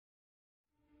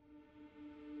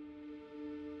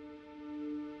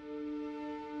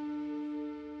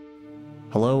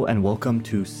Hello and welcome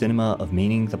to Cinema of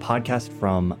Meaning, the podcast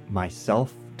from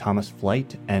myself, Thomas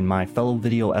Flight, and my fellow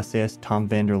video essayist, Tom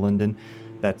Vander Linden,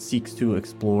 that seeks to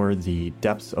explore the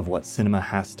depths of what cinema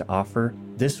has to offer.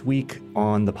 This week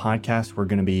on the podcast, we're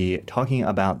going to be talking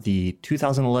about the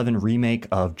 2011 remake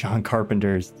of John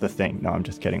Carpenter's The Thing. No, I'm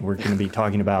just kidding. We're going to be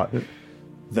talking about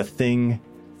The Thing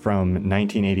from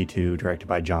 1982, directed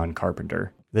by John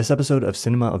Carpenter. This episode of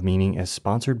Cinema of Meaning is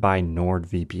sponsored by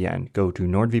NordVPN. Go to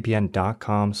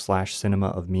nordvpn.com/cinema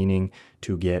of meaning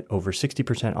to get over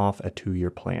 60% off a 2-year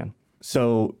plan.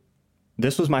 So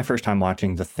this was my first time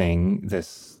watching The Thing,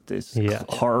 this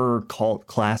horror cult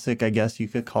classic, I guess you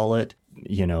could call it.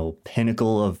 You know,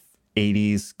 pinnacle of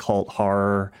 80s cult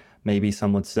horror, maybe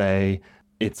some would say.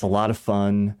 It's a lot of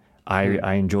fun.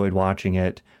 I enjoyed watching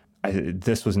it.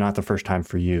 This was not the first time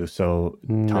for you. So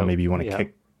Tom, maybe you want to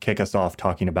kick us off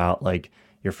talking about like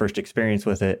your first experience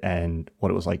with it and what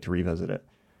it was like to revisit it.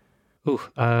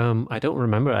 I don't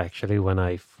remember actually when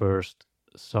I first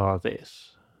saw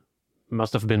this.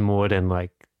 Must have been more than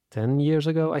like 10 years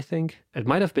ago, I think. It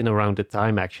might have been around the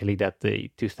time actually that the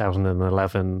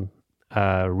 2011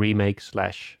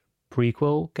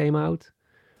 remake/prequel came out.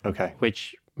 Okay.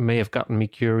 Which may have gotten me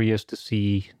curious to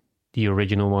see the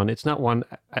original one. It's not one,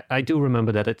 I do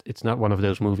remember that it's not one of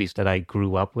those movies that I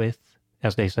grew up with,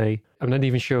 as they say. I'm not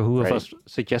even sure who of us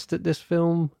suggested this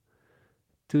film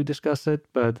to discuss it,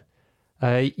 but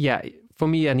for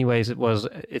me anyways,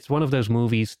 it's one of those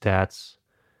movies that's,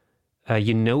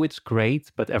 it's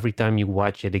great, but every time you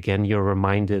watch it again, you're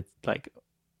reminded like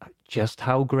just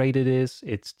how great it is.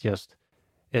 It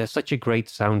has such a great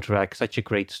soundtrack, such a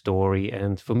great story,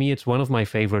 and for me, it's one of my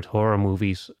favorite horror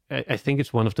movies. I think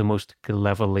it's one of the most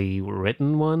cleverly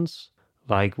written ones.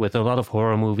 Like with a lot of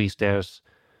horror movies,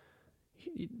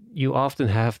 you often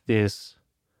have this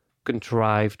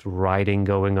contrived writing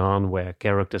going on where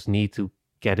characters need to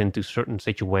get into certain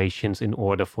situations in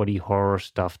order for the horror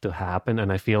stuff to happen.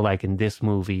 And I feel like in this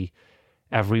movie,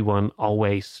 everyone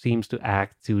always seems to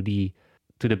act to the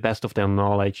best of their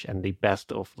knowledge and the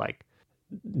best of like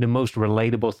the most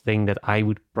relatable thing that I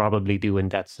would probably do in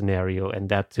that scenario. And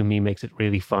that to me makes it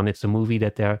really fun. It's a movie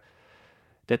that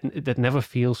never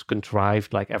feels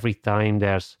contrived. Like every time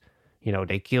there's,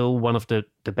 they kill one of the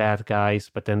bad guys,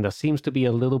 but then there seems to be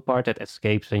a little part that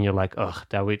escapes and you're like, of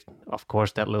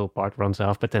course that little part runs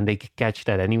off, but then they catch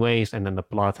that anyways, and then the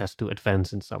plot has to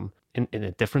advance in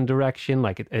a different direction.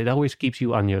 Like it always keeps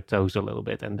you on your toes a little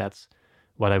bit, and that's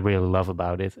what I really love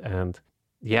about it. And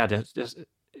yeah, it's just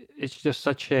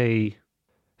such a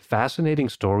fascinating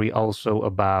story also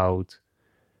about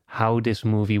how this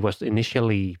movie was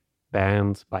initially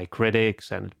banned by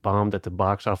critics and it bombed at the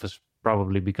box office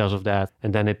probably because of that.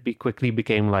 And then it quickly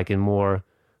became like a more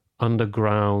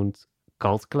underground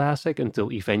cult classic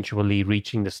until eventually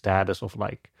reaching the status of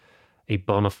like a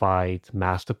bona fide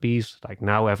masterpiece. Like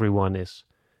now everyone is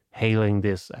hailing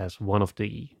this as one of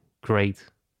the great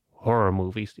horror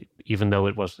movies, even though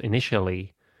it was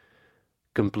initially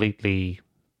completely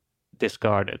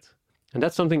discarded. And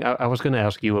that's something I was going to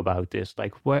ask you about this.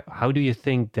 Like, how do you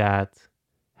think that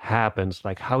happens?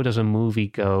 Like, how does a movie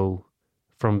go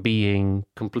from being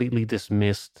completely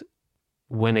dismissed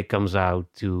when it comes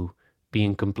out to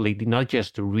being completely, not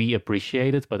just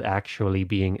reappreciated, but actually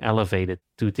being elevated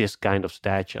to this kind of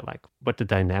stature? Like what the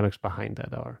dynamics behind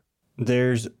that are?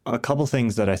 There's a couple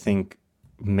things that I think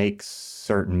makes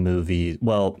certain movies,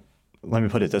 well, let me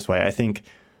put it this way. I think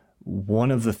when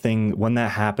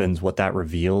that happens, what that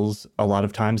reveals a lot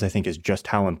of times, I think, is just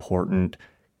how important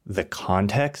the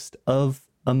context of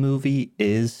a movie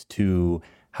is to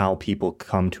how people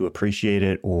come to appreciate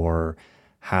it, or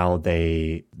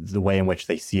the way in which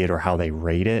they see it, or how they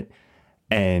rate it.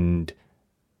 And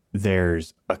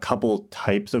there's a couple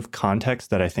types of context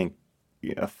that I think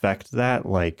affect that.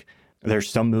 Like there's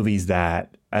some movies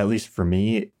that, at least for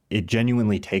me, it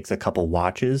genuinely takes a couple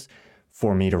watches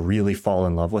for me to really fall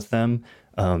in love with them.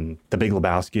 The Big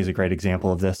Lebowski is a great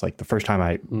example of this. Like the first time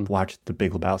I watched The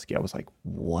Big Lebowski, I was like,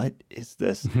 what is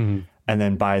this? And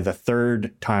then by the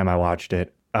third time I watched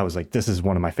it, I was like, this is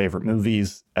one of my favorite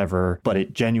movies ever. But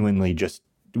it genuinely just,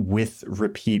 with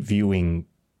repeat viewing,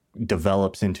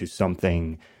 develops into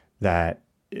something that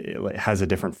has a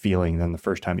different feeling than the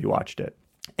first time you watched it.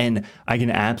 And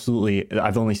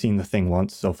I've only seen The Thing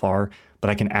once so far, but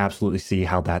I can absolutely see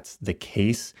how that's the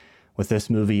case with this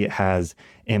movie. It has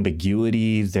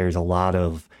ambiguity. There's a lot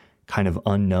of kind of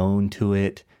unknown to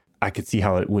it. I could see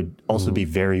how it would also be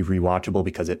very rewatchable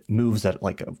because it moves at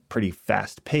like a pretty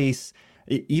fast pace.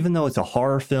 Even though it's a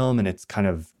horror film and it's kind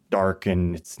of dark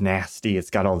and it's nasty, it's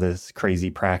got all this crazy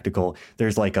practical,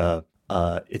 there's like a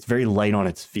it's very light on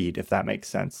its feet, if that makes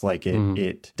sense. Like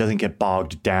it doesn't get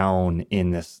bogged down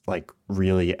in this like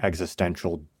really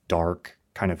existential, dark,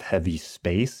 kind of heavy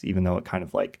space, even though it kind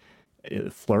of like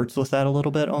it flirts with that a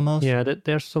little bit almost. Yeah,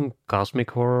 there's some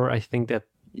cosmic horror, I think, that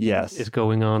Yes. is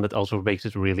going on that also makes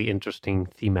it really interesting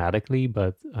thematically.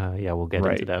 But yeah, we'll get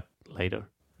into that later.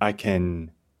 I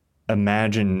can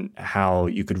imagine how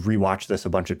you could rewatch this a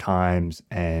bunch of times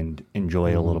and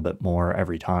enjoy it a little bit more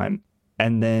every time.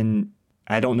 And then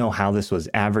I don't know how this was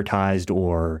advertised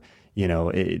or, you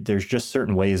know, there's just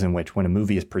certain ways in which when a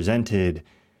movie is presented,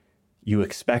 you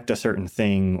expect a certain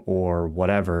thing or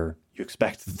whatever. You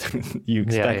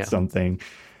expect something.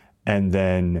 And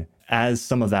then as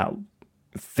some of that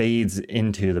fades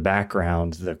into the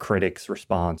background, the critic's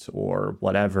response or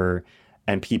whatever,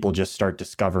 and people just start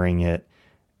discovering it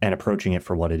and approaching it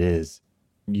for what it is,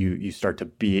 you start to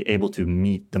be able to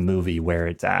meet the movie where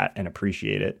it's at and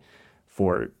appreciate it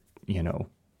for, you know,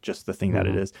 just the thing that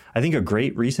it is. I think a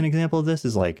great recent example of this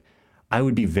is like, I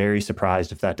would be very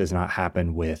surprised if that does not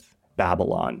happen with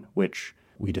Babylon, which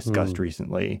we discussed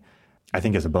recently, I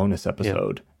think as a bonus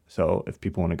episode. Yeah. So if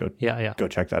people want to go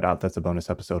check that out, that's a bonus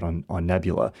episode on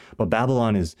Nebula. But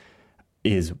Babylon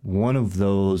is one of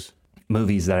those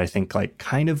movies that I think like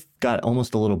kind of got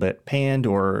almost a little bit panned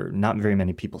or not very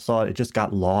many people saw it. It just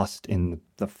got lost in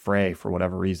the fray for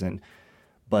whatever reason.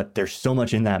 But there's so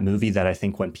much in that movie that I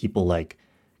think when people like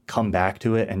come back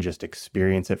to it and just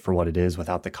experience it for what it is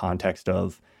without the context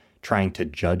of trying to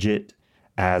judge it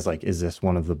as like, is this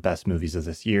one of the best movies of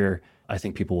this year? I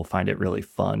think people will find it really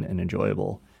fun and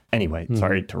enjoyable. Anyway,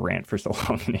 sorry to rant for so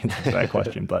long and answer that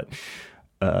question, but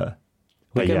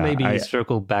we can maybe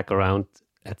circle back around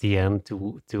at the end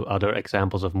to other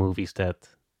examples of movies that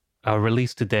are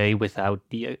released today without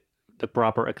the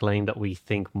proper acclaim that we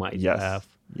think might have.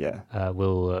 Yeah,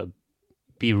 will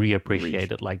be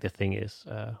reappreciated like The Thing is,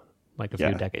 like a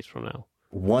few decades from now.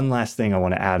 One last thing I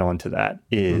want to add on to that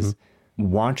is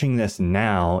watching this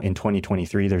now in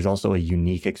 2023, there's also a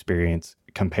unique experience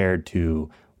compared to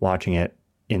watching it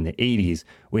in the 80s,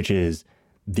 which is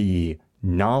the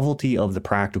novelty of the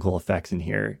practical effects in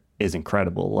here is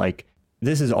incredible. Like,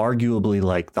 this is arguably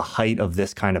like the height of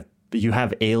this kind of, you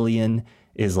have Alien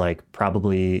is like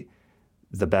probably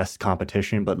the best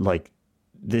competition, but like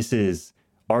this is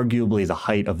arguably the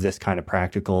height of this kind of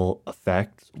practical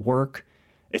effect work.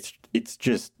 It's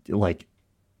just like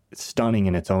stunning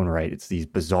in its own right. It's these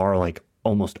bizarre, like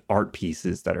almost art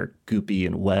pieces that are goopy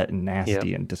and wet and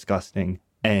nasty and disgusting.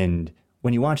 And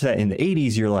when you watch that in the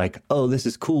 80s, you're like, oh, this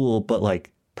is cool, but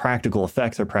like practical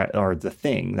effects are the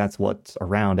thing. That's what's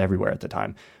around everywhere at the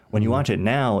time. When you watch it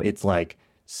now, it's like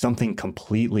something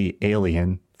completely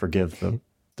alien. Forgive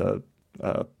the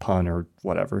pun or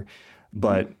whatever,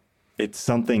 but it's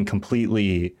something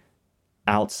completely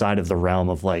outside of the realm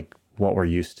of like what we're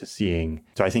used to seeing.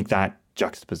 So I think that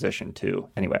juxtaposition too.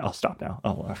 Anyway, I'll stop now.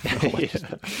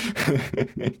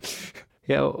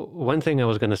 Yeah, one thing I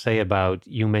was going to say about,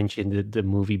 you mentioned the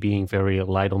movie being very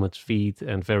light on its feet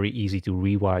and very easy to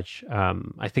rewatch.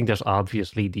 I think there's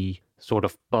obviously the sort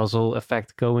of puzzle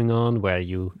effect going on where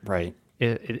you... Right.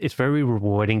 It's very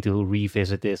rewarding to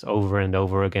revisit this over and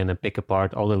over again and pick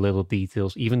apart all the little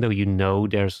details, even though you know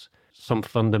there's some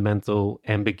fundamental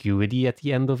ambiguity at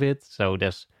the end of it. So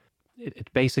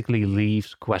it basically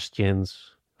leaves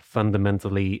questions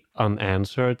fundamentally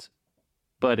unanswered,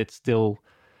 but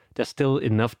there's still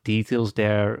enough details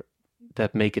there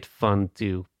that make it fun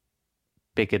to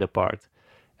pick it apart.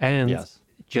 And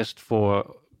just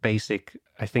for basic,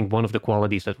 I think one of the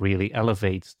qualities that really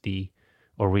elevates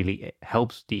or really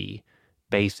helps the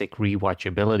basic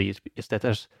rewatchability is that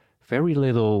there's very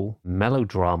little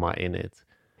melodrama in it.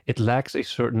 It lacks a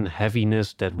certain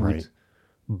heaviness that would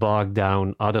bog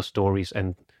down other stories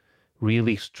and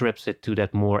really strips it to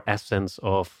that more essence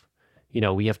of, you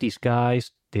know, we have these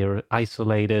guys, they're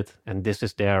isolated, and this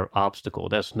is their obstacle.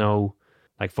 There's no,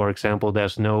 like, for example,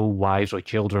 there's no wives or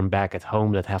children back at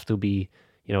home that have to be,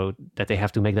 you know, that they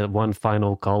have to make that one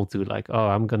final call to like, oh,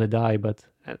 I'm going to die,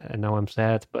 and now I'm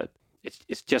sad. But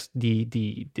it's just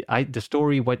the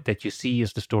story that you see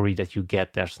is the story that you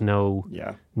get. There's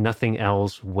nothing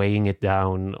else weighing it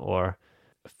down or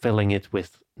filling it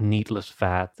with needless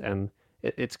fat. And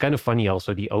it's kind of funny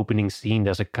also, the opening scene,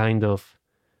 there's a kind of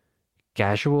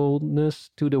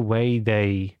casualness to the way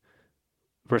they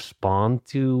respond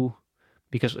to,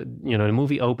 because, you know, the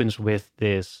movie opens with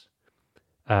this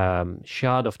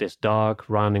shot of this dog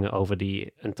running over the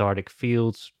Antarctic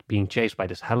fields, being chased by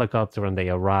this helicopter, and they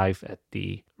arrive at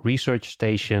the research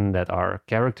station that our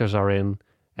characters are in,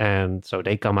 And so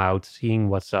they come out seeing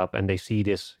what's up, and they see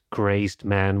this crazed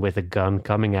man with a gun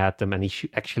coming at them, and he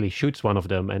actually shoots one of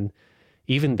them. And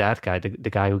even that guy,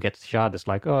 the guy who gets shot, is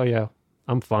like, "Oh yeah,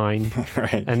 I'm fine."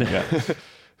 Right. And Yeah.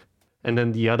 and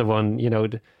then the other one,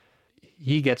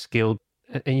 he gets killed.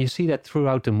 And you see that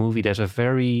throughout the movie, there's a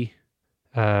very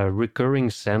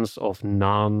recurring sense of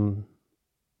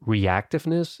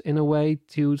non-reactiveness in a way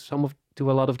to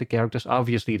a lot of the characters.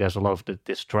 Obviously, there's a lot of the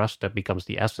distrust that becomes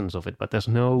the essence of it, but there's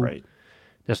Right.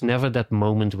 never that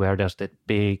moment where there's that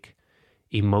big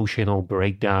emotional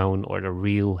breakdown or the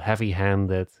real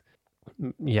heavy-handed,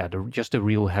 just a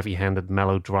real heavy-handed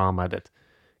melodrama that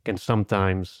can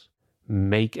sometimes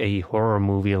make a horror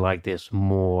movie like this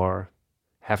more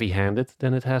heavy-handed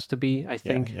than it has to be, I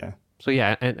think. Yeah. So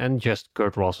yeah, and just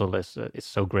Kurt Russell is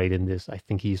so great in this. I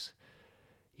think he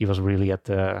was really at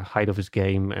the height of his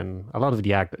game, and a lot of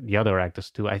the other actors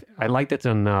too. I like that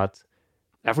they're not.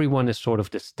 Everyone is sort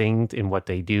of distinct in what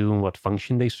they do and what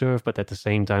function they serve, but at the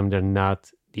same time, they're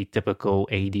not the typical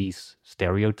 '80s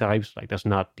stereotypes. Like there's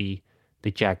not the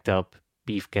jacked up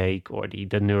beefcake or the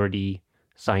nerdy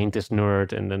scientist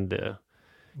nerd, and then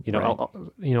Right.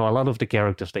 a lot of the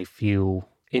characters, they feel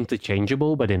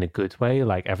interchangeable, but in a good way.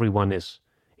 Like everyone is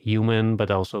human,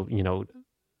 but also,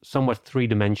 somewhat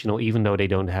three-dimensional, even though they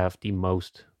don't have the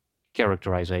most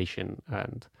characterization.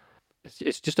 And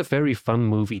it's just a very fun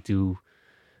movie to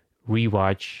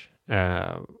rewatch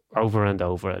over and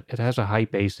over. It has a high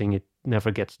pacing. It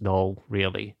never gets dull,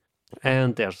 really.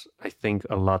 And there's, I think,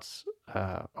 a lot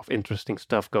of interesting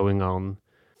stuff going on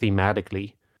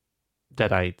thematically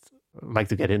that I'd like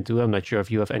to get into. I'm not sure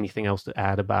if you have anything else to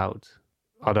add about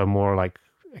other more like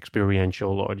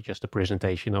experiential or just a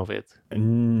presentation of it.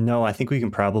 No, I think we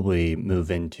can probably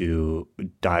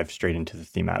dive straight into the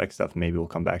thematic stuff. Maybe we'll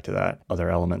come back to that, other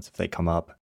elements if they come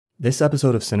up. This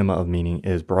episode of Cinema of Meaning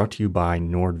is brought to you by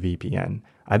NordVPN.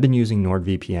 I've been using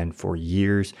NordVPN for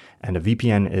years, and a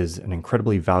VPN is an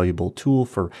incredibly valuable tool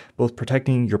for both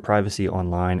protecting your privacy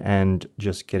online and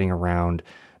just getting around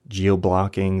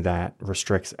geo-blocking that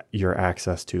restricts your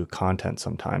access to content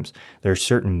sometimes. There are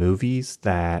certain movies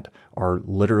that are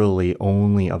literally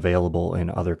only available in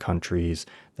other countries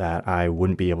that I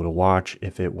wouldn't be able to watch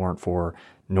if it weren't for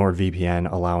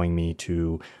NordVPN allowing me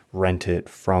to rent it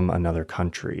from another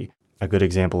country. A good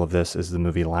example of this is the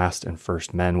movie Last and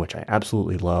First Men, which I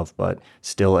absolutely love, but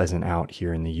still isn't out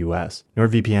here in the US.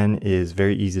 NordVPN is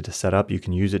very easy to set up. You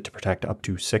can use it to protect up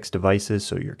to 6 devices,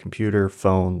 so your computer,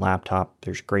 phone, laptop.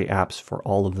 There's great apps for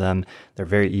all of them. They're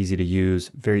very easy to use,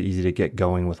 very easy to get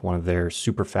going with one of their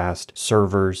super fast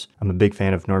servers. I'm a big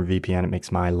fan of NordVPN. It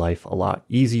makes my life a lot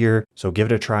easier. So give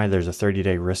it a try. There's a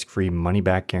 30-day risk-free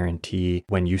money-back guarantee.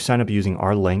 When you sign up using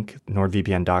our link,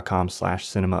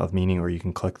 nordvpn.com/cinema of meaning, or you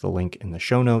can click the link in the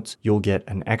show notes, you'll get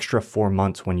an extra 4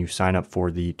 months when you sign up for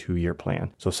the 2-year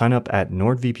plan. So sign up at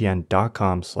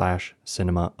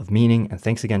nordvpn.com/cinema of meaning. And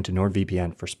thanks again to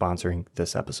NordVPN for sponsoring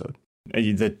this episode.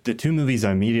 The two movies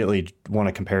I immediately want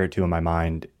to compare it to in my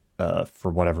mind, for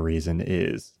whatever reason,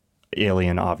 is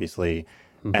Alien, obviously,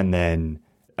 and then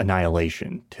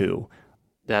Annihilation, too.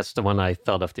 That's the one I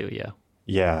thought of too, yeah.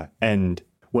 Yeah, and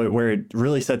where it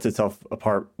really sets itself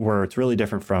apart, where it's really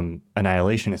different from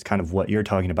Annihilation, is kind of what you're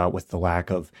talking about with the lack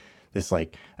of this,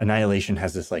 like, Annihilation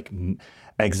has this, like,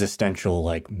 existential,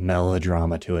 like,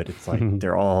 melodrama to it. It's like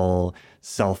they're all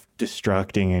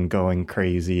self-destructing and going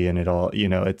crazy, and it all,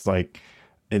 it's like,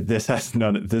 this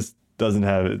doesn't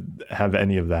have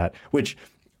any of that, which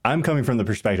I'm coming from the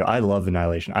perspective, I love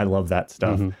Annihilation. I love that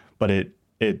stuff, but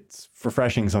it's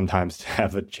refreshing sometimes to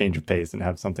have a change of pace and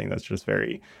have something that's just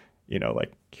very,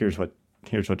 like, here's what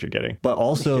you're getting. But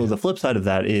also the flip side of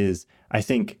that is, I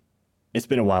think it's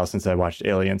been a while since I watched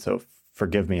Alien, so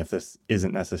forgive me if this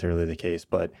isn't necessarily the case,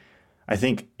 but I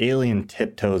think Alien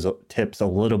tips a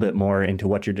little bit more into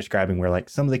what you're describing, where like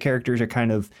some of the characters are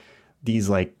kind of these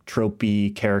like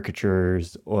tropey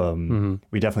caricatures.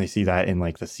 We definitely see that in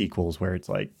like the sequels, where it's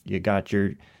like you got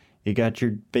your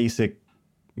basic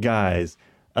guys,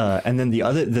 and then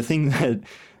the thing that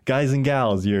guys and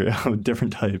gals, you're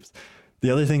different types.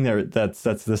 The other thing that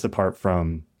sets this apart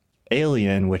from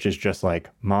Alien, which is just like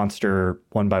monster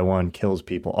one by one kills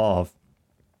people off,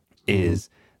 is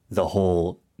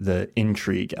the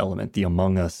intrigue element, the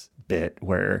Among Us bit,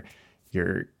 where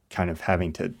you're kind of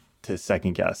having to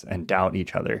second guess and doubt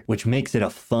each other, which makes it a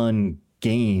fun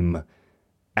game.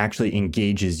 Actually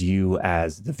engages you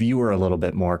as the viewer a little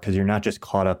bit more, because you're not just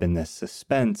caught up in this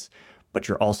suspense, but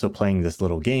you're also playing this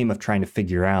little game of trying to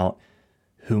figure out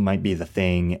who might be the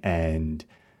thing. And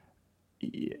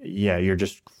yeah, you're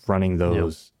just running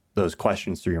those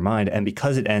questions through your mind. And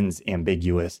because it ends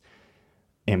ambiguously,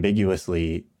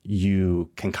 you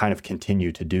can kind of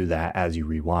continue to do that as you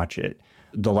rewatch it.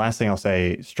 The last thing I'll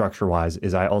say structure-wise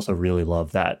is I also really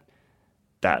love that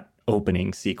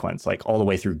opening sequence, like all the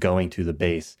way through going to the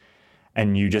base.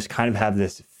 And you just kind of have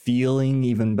this feeling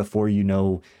even before you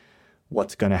know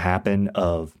what's going to happen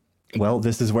of, well,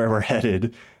 this is where we're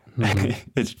headed. Mm-hmm.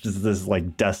 It's just this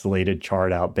like desolated,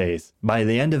 charred out base. By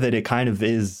the end of it, it kind of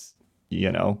is,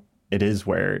 it is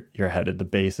where you're headed. The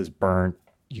base is burnt.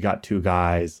 You got 2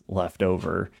 guys left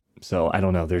over. So I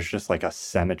don't know. There's just like a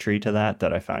symmetry to that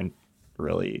I find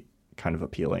really kind of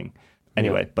appealing.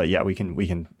 Anyway, but yeah, we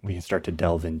can start to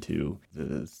delve into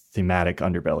the thematic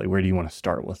underbelly. Where do you want to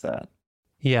start with that?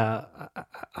 Yeah,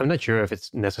 I'm not sure if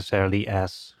it's necessarily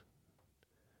as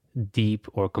deep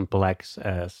or complex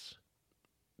as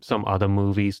some other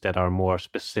movies that are more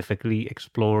specifically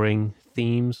exploring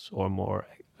themes or more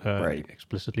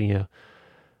explicitly. Yeah.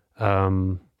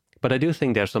 But I do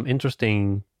think there's some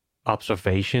interesting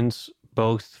observations,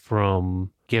 both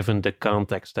from given the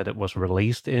context that it was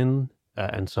released in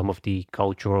and some of the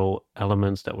cultural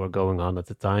elements that were going on at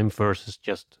the time versus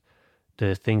just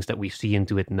the things that we see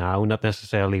into it now, not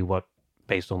necessarily what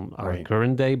based on our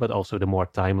current day, but also the more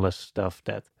timeless stuff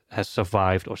that has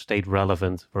survived or stayed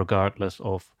relevant regardless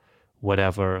of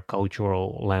whatever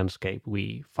cultural landscape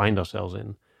we find ourselves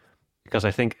in. Because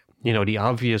I think, the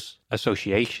obvious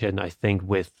association, I think,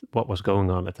 with what was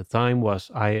going on at the time was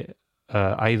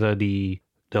either the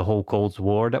whole Cold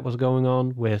War that was going on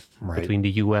between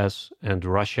the US and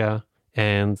Russia.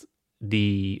 And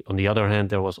on the other hand,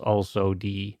 there was also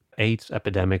the AIDS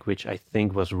epidemic, which I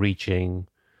think was reaching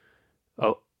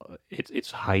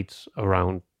its heights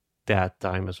around that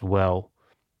time as well.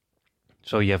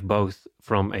 So you have both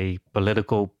from a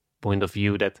political point of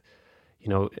view that,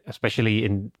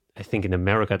 especially I think in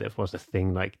America, that was the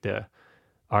thing, like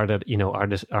are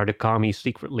the commies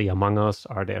secretly among us?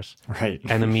 Are there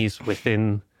enemies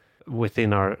within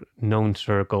our known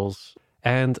circles?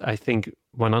 And I think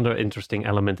one other interesting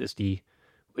element is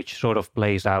which sort of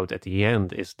plays out at the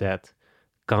end, is that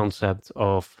concept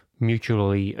of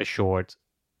mutually assured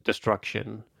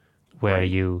destruction, where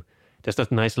there's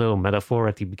that nice little metaphor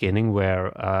at the beginning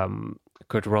where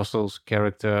Kurt Russell's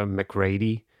character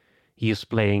McGrady, he is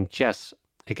playing chess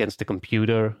against the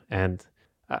computer, and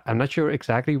I'm not sure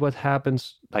exactly what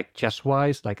happens, like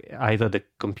chess-wise. Like either the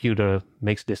computer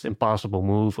makes this impossible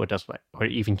move, or or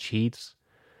even cheats,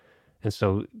 and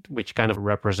so which kind of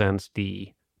represents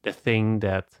the thing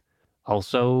that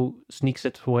also sneaks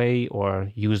its way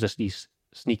or uses these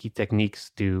sneaky techniques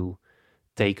to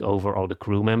take over all the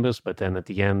crew members. But then at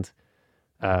the end,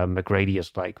 McGrady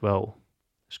is like, well,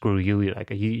 screw you. Like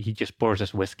he just pours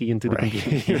his whiskey into the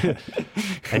computer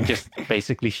and just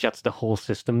basically shuts the whole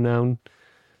system down,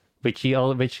 which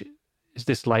is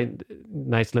this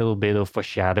nice little bit of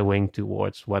foreshadowing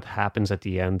towards what happens at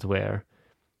the end, where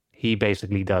he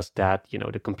basically does that.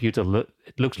 The computer,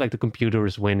 it looks like the computer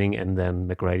is winning, and then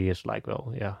McGrady is like,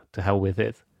 well, yeah, to hell with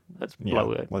it. Let's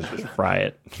blow it. Let's just fry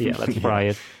it. Yeah, let's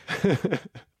fry it.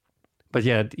 But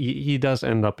yeah, he does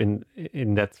end up in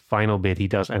that final bit, he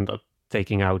does end up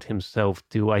taking out himself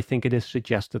too. I think it is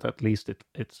suggested, at least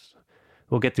it's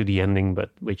we'll get to the ending, but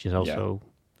which is also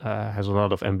has a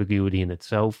lot of ambiguity in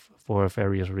itself for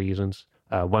various reasons.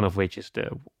 One of which is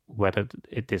whether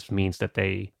this means that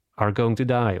they are going to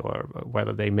die, or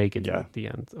whether they make it at the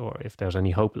end, or if there's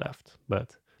any hope left.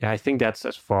 But yeah, I think that's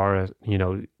as far as,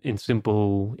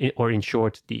 in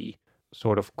short, the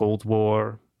sort of Cold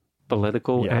War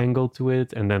political angle to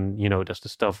it. And then, there's the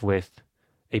stuff with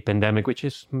a pandemic, which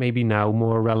is maybe now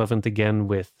more relevant again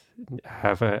with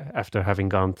after having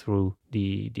gone through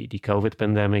the COVID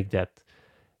pandemic,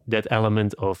 that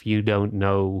element of you don't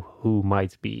know who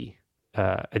might be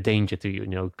a danger to you.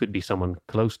 It could be someone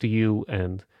close to you.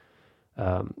 And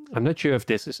I'm not sure if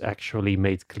this is actually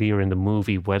made clear in the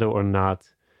movie, whether or not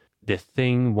the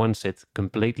thing, once it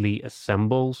completely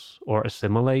assembles or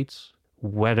assimilates,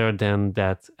 whether then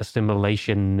that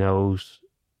assimilation knows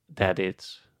that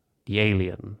it's the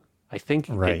alien. I think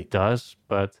it does,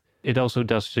 but it also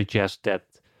does suggest that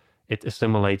it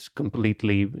assimilates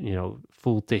completely,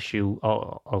 full tissue,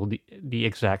 all the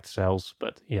exact cells.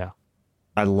 But yeah.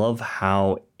 I love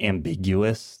how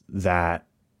ambiguous that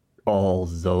all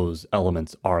those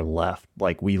elements are left.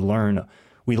 Like we learn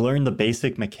the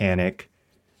basic mechanic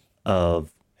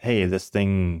of, hey, this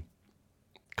thing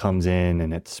comes in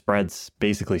and it spreads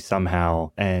basically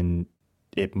somehow, and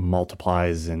it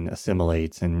multiplies and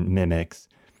assimilates and mimics.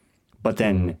 But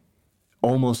then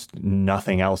almost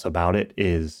nothing else about it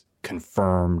is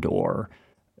confirmed or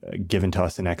given to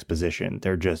us in exposition.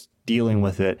 They're just dealing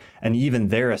with it. And even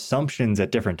their assumptions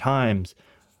at different times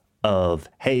of,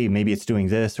 hey, maybe it's doing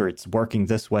this or it's working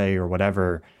this way or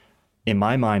whatever, in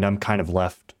my mind, I'm kind of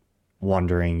left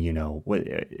wondering,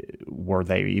 were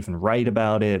they even right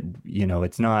about it?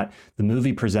 It's not, the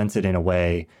movie presents it in a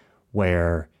way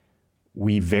where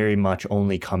we very much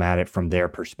only come at it from their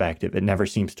perspective. It never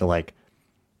seems to like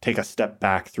take a step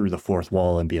back through the fourth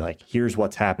wall and be like, here's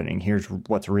what's happening. Here's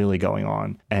what's really going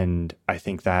on. And I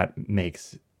think that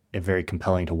makes it very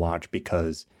compelling to watch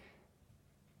because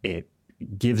it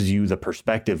gives you the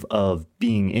perspective of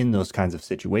being in those kinds of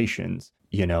situations.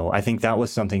 I think that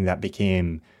was something that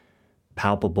became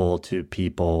palpable to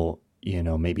people,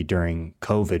 maybe during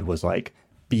COVID, was like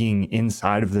being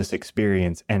inside of this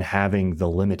experience and having the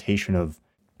limitation of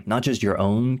not just your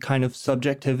own kind of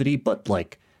subjectivity, but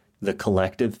like the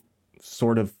collective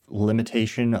sort of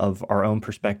limitation of our own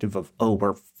perspective of, oh,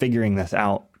 we're figuring this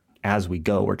out as we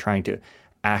go. We're trying to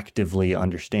actively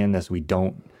understand this. We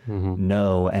don't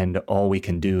know. And all we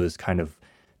can do is kind of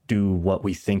do what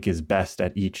we think is best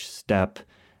at each step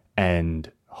and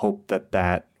hope that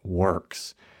that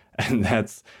works. And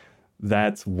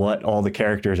that's what all the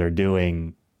characters are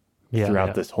doing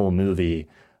throughout this whole movie.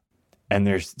 And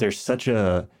there's such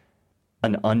an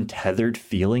untethered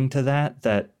feeling to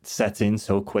that sets in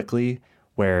so quickly,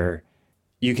 where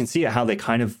you can see how they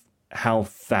how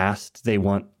fast they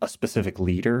want a specific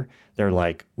leader. They're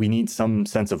like, we need some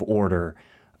sense of order.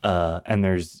 And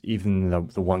there's even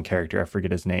the one character, I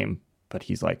forget his name, but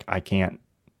he's like, I can't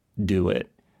do it.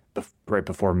 Right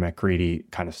before MacReady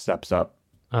kind of steps up.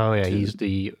 Oh yeah, he's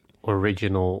the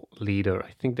original leader.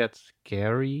 I think that's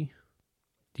Gary.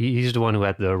 He's the one who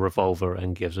had the revolver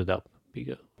and gives it up.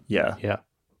 Yeah.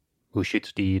 Who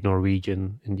shoots the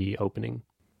Norwegian in the opening.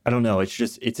 I don't know.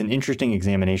 It's an interesting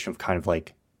examination of kind of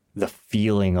like the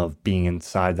feeling of being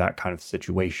inside that kind of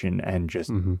situation and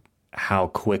just how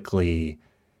quickly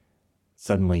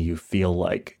suddenly you feel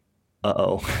like,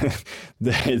 I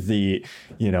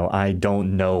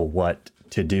don't know what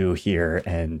to do here.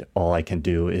 And all I can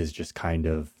do is just kind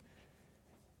of,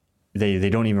 they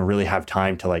don't even really have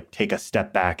time to like take a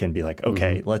step back and be like,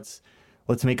 okay, let's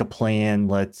make a plan.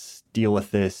 Let's deal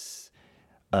with this.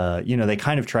 They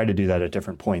kind of try to do that at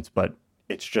different points, but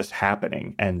it's just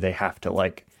happening and they have to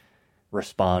like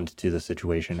respond to the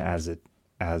situation as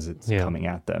it's coming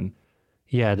at them.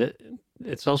 Yeah.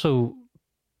 It's also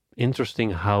interesting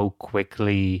how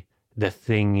quickly the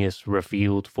thing is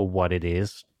revealed for what it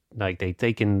is. Like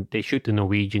they shoot the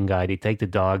Norwegian guy, they take the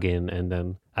dog in, and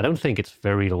then I don't think it's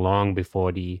very long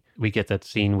before we get that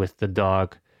scene with the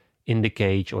dog in the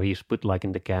cage, or he's put like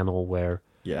in the kennel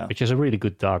which is a really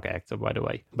good dog actor, by the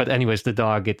way. But anyways, the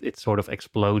dog, it sort of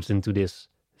explodes into this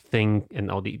thing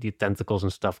and all the tentacles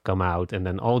and stuff come out, and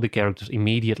then all the characters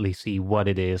immediately see what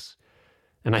it is.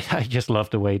 And I just love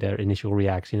the way their initial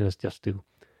reaction is just to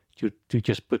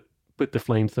just put the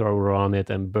flamethrower on it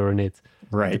and burn it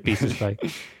to pieces. Like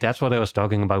that's what I was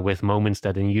talking about with moments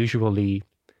that usually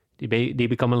they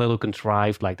become a little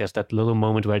contrived. Like there's that little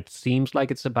moment where it seems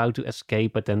like it's about to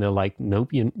escape, but then they're like,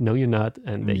 nope, you're not,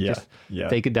 and they just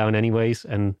take it down anyways.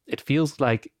 And it feels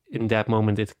like in that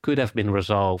moment it could have been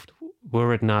resolved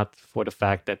were it not for the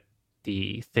fact that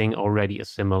the thing already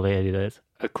assimilated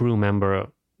a crew member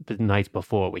the night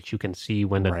before, which you can see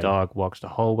when the dog walks the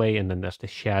hallway, and then there's the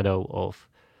shadow of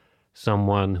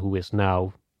someone who is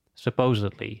now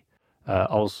supposedly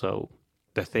also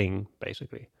the thing,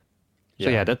 basically.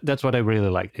 So that's what I really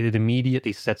like. It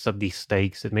immediately sets up these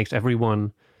stakes. It makes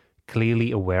everyone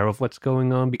clearly aware of what's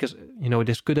going on, because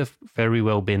this could have very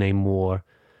well been a more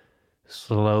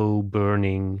slow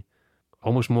burning,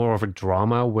 almost more of a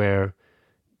drama where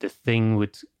the thing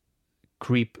would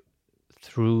creep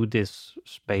through this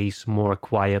space more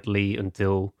quietly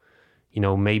until,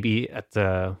 maybe at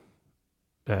the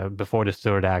before the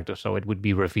third act or so, it would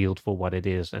be revealed for what it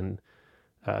is, and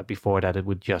before that, it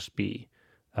would just be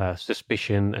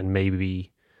suspicion and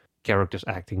maybe characters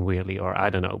acting weirdly, or I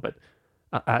don't know. But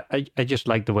I just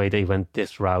like the way they went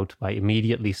this route by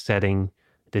immediately setting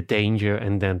the danger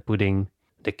and then putting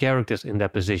the characters in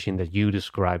that position that you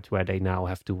described, where they now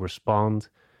have to respond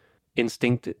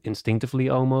instinctively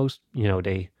almost.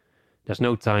 There's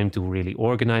no time to really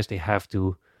organize. They have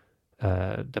to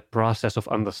the process of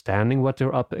understanding what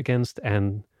they're up against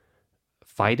and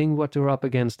fighting what they're up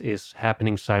against is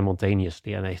happening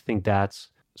simultaneously. And I think that's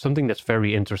something that's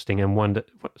very interesting, and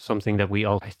something that we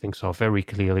all, I think, saw very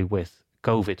clearly with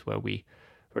COVID, where we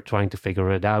were trying to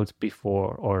figure it out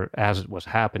before or as it was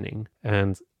happening.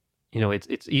 And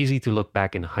it's easy to look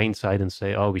back in hindsight and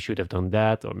say, oh, we should have done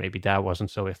that, or maybe that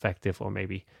wasn't so effective, or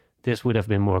maybe this would have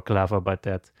been more clever. But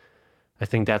I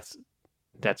think that's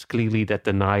clearly that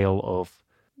denial of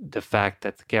the fact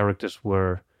that the characters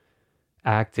were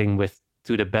acting with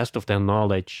to the best of their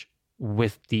knowledge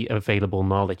with the available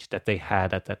knowledge that they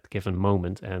had at that given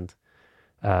moment. And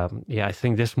I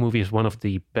think this movie is one of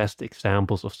the best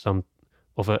examples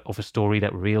of a story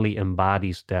that really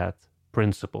embodies that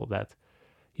principle, that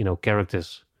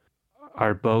characters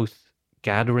are both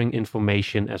gathering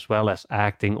information as well as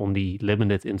acting on the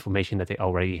limited information that they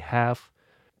already have,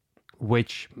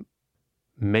 which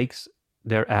makes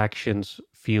their actions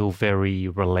feel very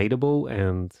relatable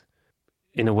and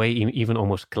in a way even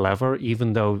almost clever,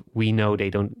 even though we know they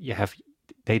don't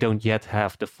yet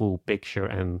have the full picture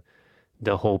and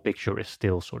the whole picture is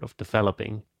still sort of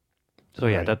developing. So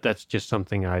yeah, Right. that's just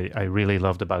something I really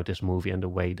loved about this movie, and the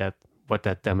way that what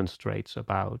that demonstrates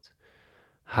about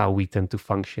how we tend to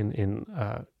function in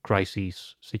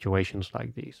crises situations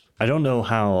like these. I don't know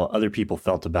how other people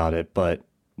felt about it, but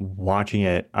watching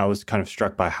it, I was kind of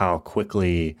struck by how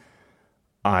quickly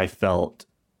I felt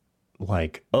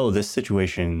like, oh, this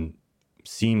situation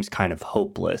seems kind of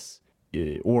hopeless.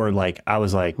 Or like, I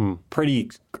was like,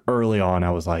 pretty early on,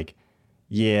 I was like,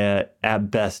 yeah, at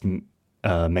best,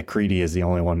 McCready is the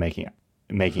only one making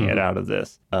it out of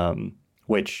this,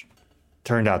 which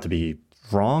turned out to be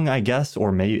wrong, I guess,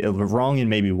 or maybe wrong in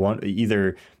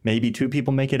maybe two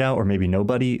people make it out, or maybe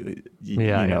nobody.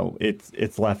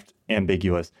 It's left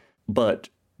ambiguous. But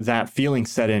that feeling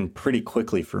set in pretty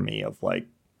quickly for me of like,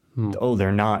 oh,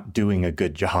 they're not doing a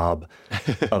good job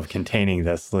of containing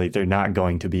this. Like, they're not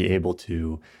going to be able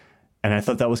to. And I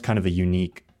thought that was kind of a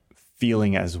unique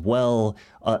feeling as well.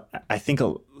 I think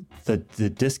the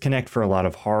disconnect for a lot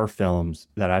of horror films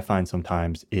that I find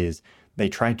sometimes is they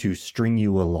try to string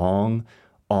you along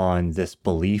on this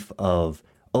belief of,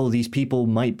 oh, these people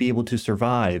might be able to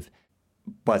survive.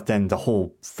 But then the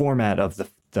whole format of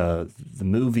the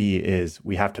movie is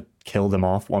we have to kill them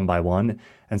off one by one.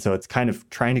 And so it's kind of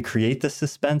trying to create the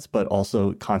suspense, but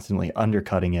also constantly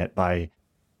undercutting it by,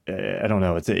 I don't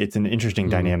know, it's an interesting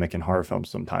dynamic in horror films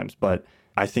sometimes. But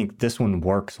I think this one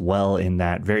works well in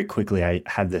that very quickly I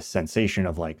had this sensation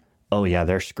of like, oh yeah,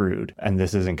 they're screwed and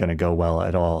this isn't going to go well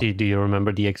at all. Do you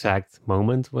remember the exact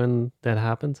moment when that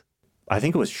happened? I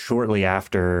think it was shortly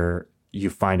after you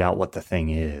find out what the thing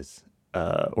is,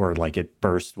 or like it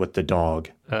burst with the dog.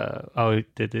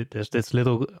 There's this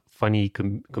little funny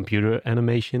computer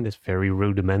animation, this very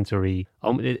rudimentary.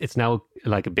 It's now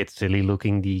like a bit silly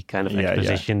looking, the kind of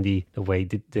exposition, the way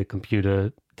the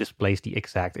computer displays the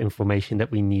exact information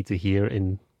that we need to hear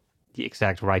in the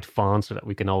exact right font so that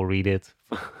we can all read it.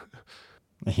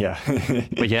 Yeah.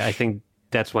 But yeah, I think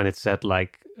that's when it said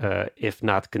like, if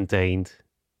not contained,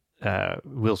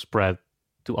 will spread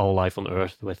to all life on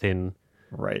Earth within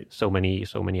so many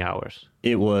hours.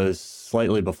 It was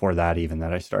slightly before that even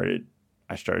that I started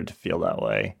to feel that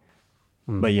way.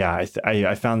 But yeah,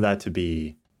 I found that to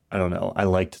be, I don't know, I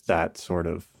liked that sort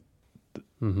of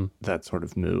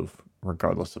move,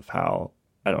 regardless of how,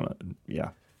 I don't know. Yeah.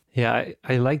 Yeah,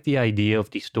 I like the idea of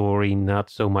the story not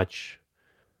so much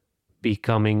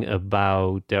becoming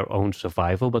about their own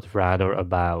survival, but rather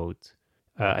about,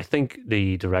 I think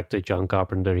the director, John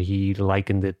Carpenter, he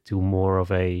likened it to more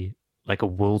of a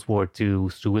World War II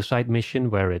suicide mission,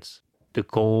 where it's the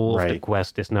goal of the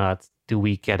quest is not, do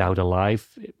we get out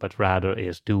alive, but rather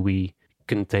is, do we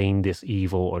contain this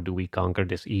evil or do we conquer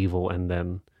this evil, and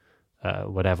then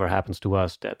whatever happens to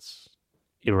us, that's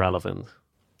irrelevant.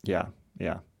 Yeah,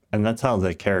 yeah. And that's how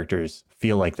the characters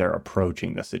feel like they're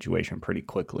approaching the situation pretty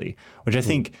quickly, which I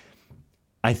think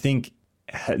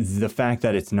the fact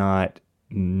that it's not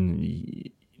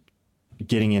getting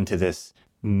into this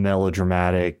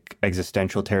melodramatic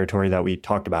existential territory that we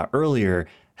talked about earlier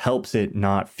helps it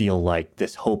not feel like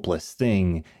this hopeless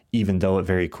thing, even though it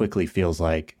very quickly feels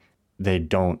like they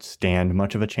don't stand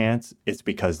much of a chance. It's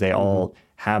because they all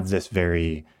have this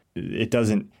very... It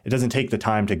doesn't take the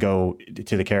time to go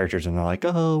to the characters and they're like,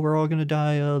 oh, we're all going to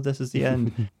die. Oh, this is the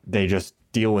end. They just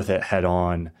deal with it head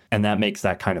on. And that makes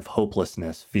that kind of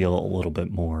hopelessness feel a little bit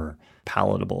more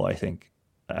palatable, I think,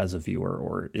 as a viewer,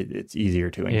 or it's easier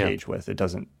to engage with. It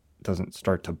doesn't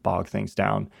start to bog things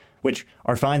down, which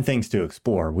are fine things to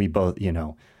explore. We both,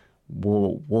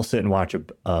 we'll sit and watch a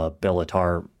Béla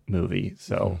Tarr movie.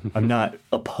 So I'm not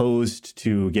opposed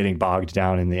to getting bogged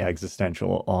down in the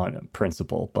existential on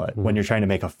principle. But when you're trying to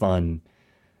make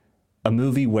a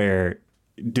movie where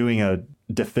doing a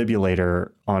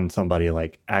defibrillator on somebody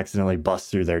like accidentally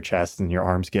busts through their chest and your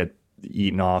arms get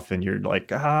eaten off and you're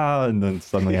like, and then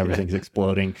suddenly everything's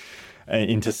exploding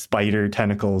into spider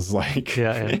tentacles. Like,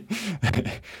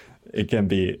 it can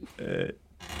be,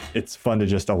 it's fun to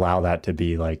just allow that to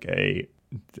be like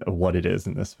what it is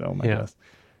in this film, I guess.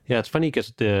 Yeah, it's funny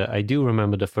because I do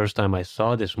remember the first time I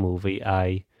saw this movie,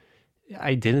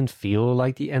 I didn't feel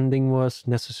like the ending was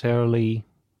necessarily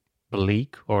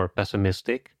bleak or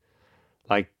pessimistic.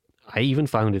 Like, I even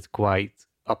found it quite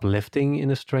uplifting in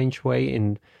a strange way,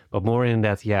 but more in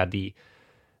that, yeah, the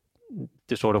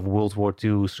sort of World War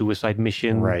II suicide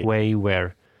mission Right. way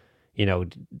where,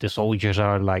 the soldiers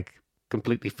are like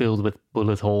completely filled with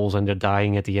bullet holes and they're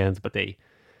dying at the end, but they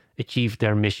achieve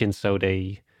their mission, so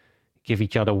they give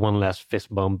each other one last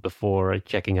fist bump before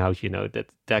checking out,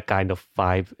 that kind of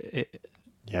vibe.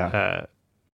 Yeah.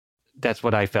 That's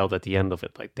what I felt at the end of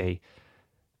it. Like they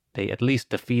at least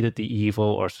defeated the evil,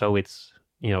 or so it's,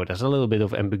 there's a little bit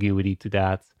of ambiguity to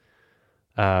that.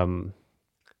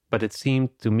 But it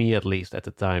seemed to me, at least at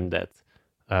the time, that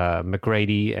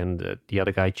McGrady and the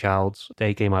other guy, Childs,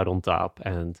 they came out on top.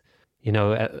 And,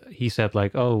 he said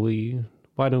like, oh,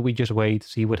 why don't we just wait,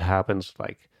 see what happens?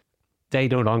 Like, they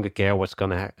no longer care what's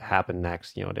going to happen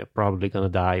next. They're probably going to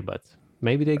die, but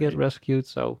maybe they get rescued.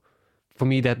 So for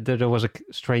me, that there was a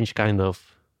strange kind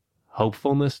of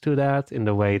hopefulness to that, in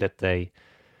the way that they,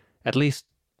 at least,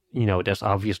 there's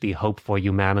obviously hope for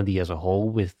humanity as a whole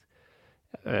with,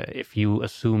 if you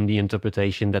assume the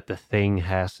interpretation that the thing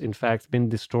has in fact been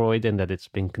destroyed and that it's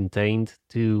been contained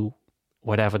to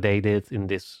whatever they did in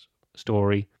this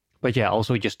story. But yeah,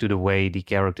 also just to the way the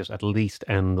characters at least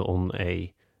end on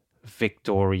a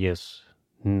victorious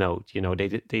note.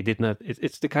 They did not.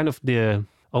 It's the kind of the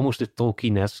almost the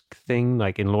Tolkien-esque thing,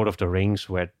 like in Lord of the Rings,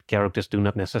 where characters do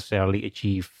not necessarily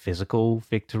achieve physical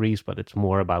victories, but it's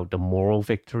more about the moral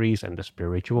victories and the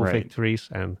spiritual victories.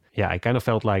 And yeah, I kind of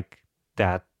felt like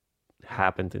that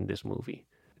happened in this movie.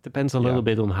 It depends a little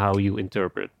bit on how you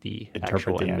interpret the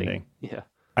actual ending. Yeah,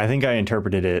 I think I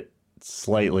interpreted it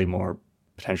slightly more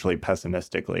potentially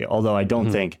pessimistically, although I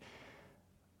don't think.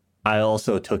 I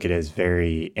also took it as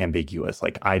very ambiguous.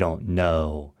 Like, I don't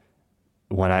know.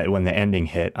 When the ending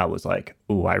hit, I was like,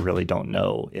 ooh, I really don't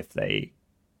know if they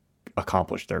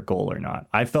accomplished their goal or not.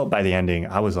 I felt by the ending,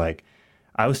 I was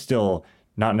still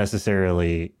not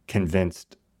necessarily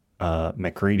convinced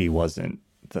McCready wasn't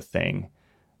the thing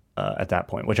at that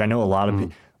point, which I know a lot of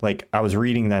people, like, I was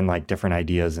reading then like different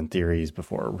ideas and theories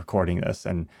before recording this.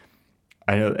 And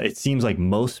I know it seems like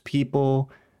most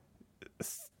people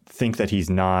think that he's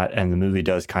not, and the movie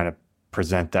does kind of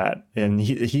present that. And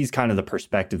he's kind of the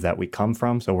perspective that we come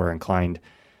from, so we're inclined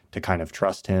to kind of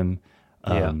trust him.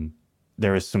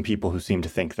 There is some people who seem to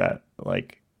think that,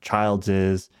 like Childs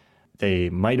is, they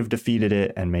might have defeated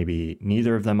it, and maybe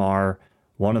neither of them are.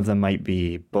 One of them might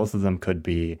be, both of them could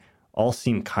be. All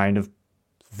seem kind of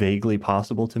vaguely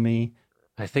possible to me.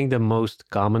 I think the most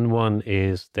common one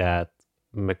is that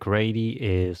McGrady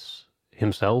is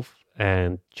himself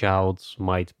and Childs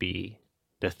might be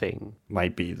the thing.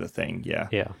 Might be the thing, yeah.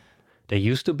 Yeah. There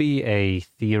used to be a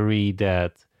theory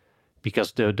that,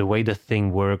 because the way the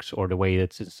thing works, or the way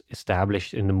it's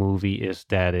established in the movie, is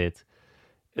that it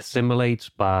assimilates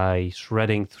by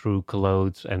shredding through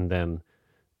clothes and then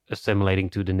assimilating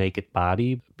to the naked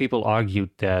body. People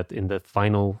argued that in the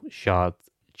final shot,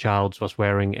 Childs was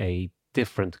wearing a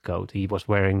different coat. He was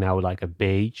wearing now like a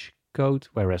beige coat,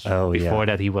 whereas before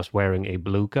that he was wearing a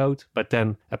blue coat. But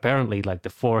then apparently like the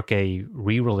 4K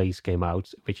re-release came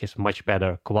out, which is much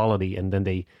better quality, and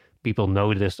then people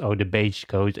noticed, oh, the beige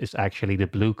coat is actually the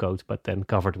blue coat, but then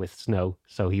covered with snow.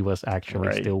 So he was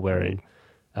actually still wearing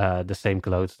the same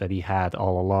clothes that he had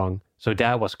all along. So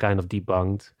that was kind of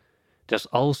debunked. There's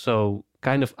also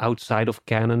kind of outside of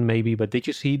canon maybe, but did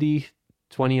you see the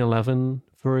 2011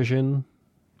 version,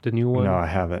 the new one? No, I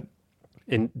haven't.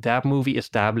 And that movie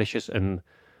establishes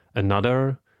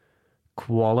another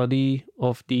quality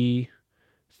of the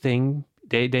thing.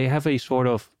 They have a sort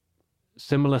of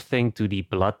similar thing to the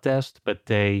blood test, but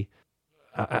I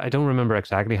don't remember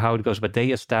exactly how it goes, but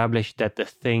they establish that the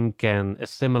thing can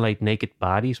assimilate naked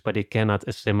bodies, but it cannot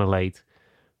assimilate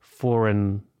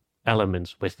foreign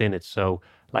elements within it. So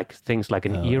like things like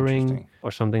an earring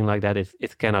or something like that,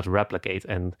 it cannot replicate.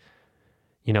 And,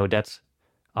 that's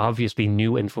obviously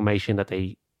new information that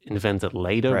they invented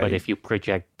later. But if you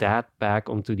project that back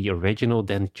onto the original,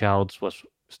 then Childs was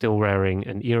still wearing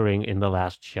an earring in the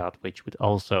last shot, which would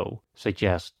also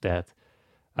suggest that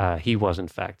he was in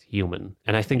fact human.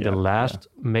 And I think the last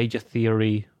major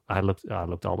theory, I looked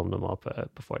all of them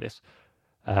up before this.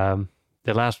 The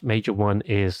last major one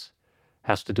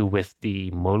has to do with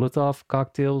the Molotov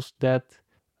cocktails that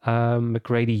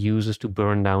McGrady uses to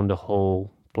burn down the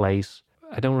whole place.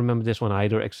 I don't remember this one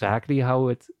either exactly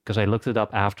because I looked it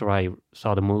up after I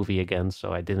saw the movie again,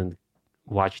 so I didn't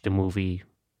watch the movie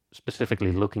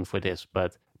specifically looking for this.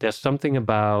 But there's something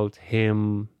about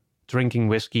him drinking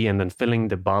whiskey and then filling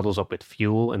the bottles up with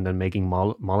fuel and then making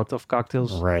Molotov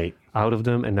cocktails Right. out of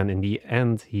them. And then in the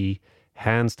end, he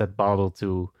hands that bottle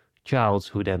to Childs,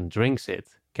 who then drinks it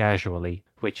casually,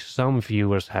 which some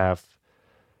viewers have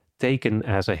taken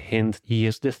as a hint he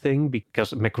is the Thing,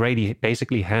 because McGrady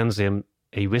basically hands him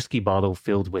a whiskey bottle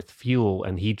filled with fuel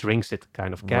and he drinks it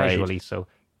kind of casually. Right. So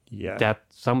Yeah. that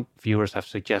some viewers have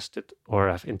suggested or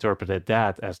have interpreted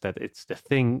that as that it's the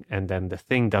Thing, and then the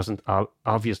Thing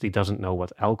obviously doesn't know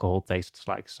what alcohol tastes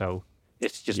like, so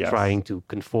it's just Yes. trying to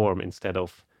conform instead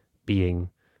of being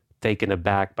taken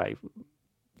aback by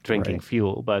drinking Right.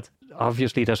 fuel. But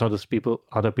obviously there's other people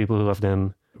who have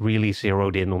then really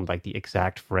zeroed in on like the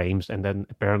exact frames, and then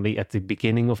apparently at the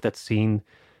beginning of that scene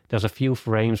there's a few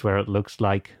frames where it looks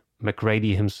like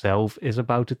McGrady himself is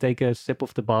about to take a sip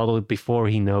of the bottle before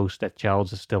he knows that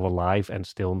Childs is still alive and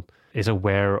still is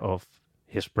aware of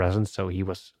his presence. So he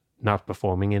was not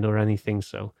performing it or anything.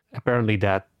 So apparently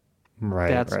that's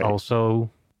Right.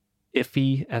 also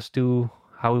iffy as to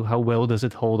how well does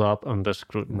it hold up under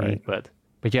scrutiny. Right.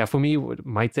 But yeah, for me,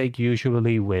 my take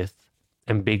usually with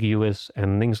ambiguous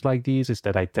endings like these is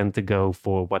that I tend to go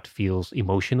for what feels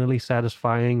emotionally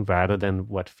satisfying rather than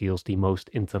what feels the most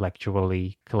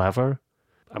intellectually clever.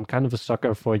 I'm kind of a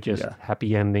sucker for just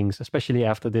happy endings, especially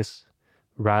after this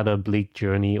rather bleak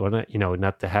journey, or not,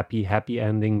 not the happy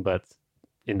ending, but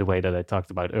in the way that I talked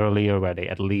about earlier, where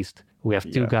we have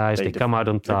two guys, they come out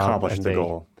on top accomplish and the they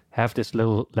goal. have this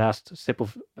little last sip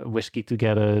of whiskey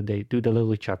together. They do the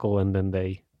little chuckle and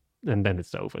then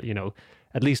it's over.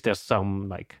 At least there's some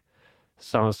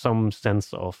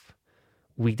sense of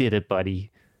we did it, buddy,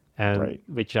 and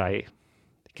which I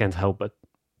can't help but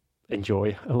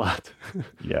enjoy a lot.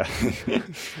 Yeah.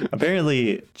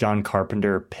 Apparently, John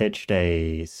Carpenter pitched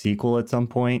a sequel at some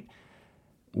point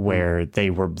where they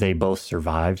both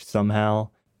survived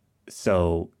somehow.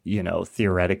 So,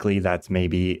 theoretically, that's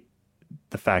maybe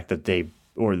the fact that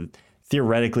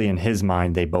theoretically in his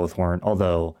mind, they both weren't.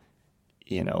 Although,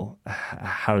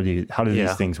 how do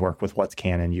these things work with what's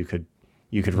canon? You could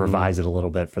revise it a little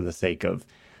bit for the sake of,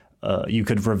 you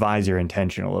could revise your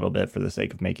intention a little bit for the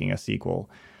sake of making a sequel,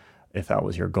 if that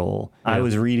was your goal. Yeah. I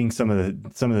was reading some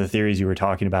of the theories you were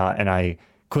talking about, and I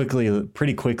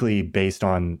pretty quickly, based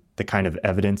on the kind of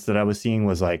evidence that I was seeing,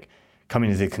 was like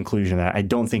coming to the conclusion that I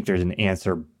don't think there's an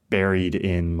answer buried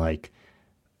in like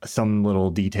some little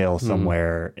detail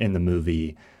somewhere in the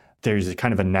movie. There's a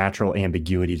kind of a natural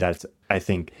ambiguity that's, I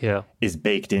think, is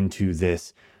baked into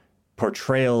this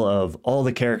portrayal of all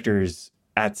the characters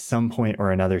at some point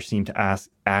or another seem to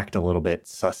act a little bit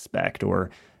suspect or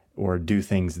do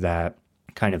things that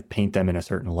kind of paint them in a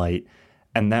certain light.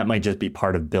 And that might just be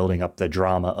part of building up the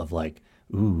drama of like,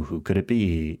 ooh, who could it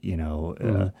be?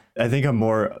 I think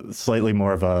I'm slightly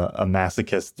more of a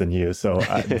masochist than you. So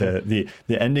the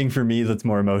ending for me that's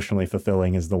more emotionally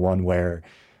fulfilling is the one where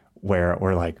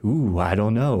we're like, ooh, I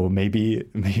don't know, maybe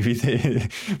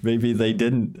they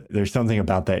didn't. There's something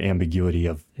about that ambiguity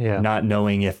of not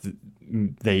knowing if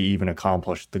they even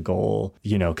accomplished the goal,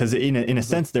 because in a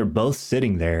sense they're both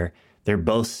sitting there, they're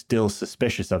both still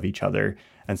suspicious of each other,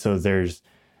 and so there's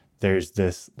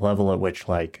this level at which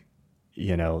like,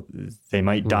 they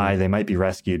might die, they might be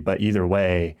rescued, but either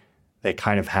way, they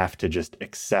kind of have to just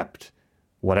accept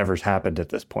whatever's happened at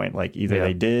this point. Like either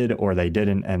they did or they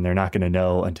didn't, and they're not going to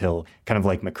know until, kind of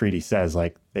like MacReady says,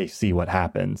 like they see what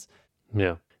happens.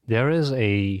 Yeah. There is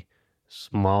a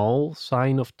small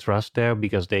sign of trust there,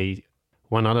 because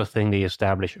one other thing they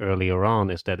establish earlier on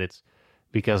is that it's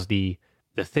because the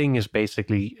Thing is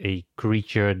basically a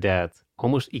creature that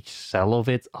almost each cell of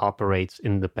it operates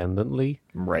independently.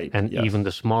 Right. And even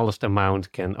the smallest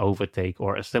amount can overtake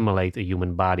or assimilate a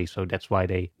human body. So that's why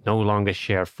they no longer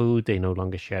share food, they no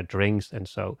longer share drinks. And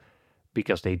so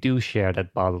because they do share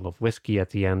that bottle of whiskey at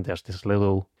the end, there's this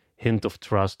little hint of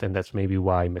trust. And that's maybe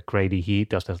why MacReady, he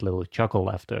does this little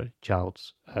chuckle after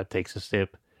Childs takes a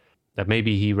sip. That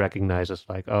maybe he recognizes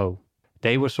like, oh,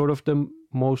 they were sort of the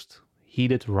most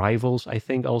heated rivals. I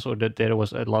think also that there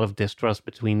was a lot of distrust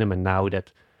between them, and now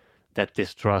that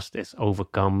distrust is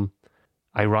overcome,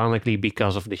 ironically,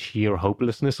 because of the sheer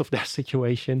hopelessness of their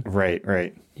situation. Right.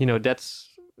 That's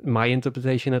my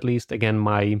interpretation, at least. Again,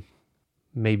 my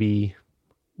maybe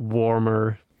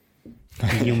warmer,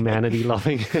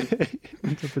 humanity-loving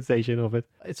interpretation of it.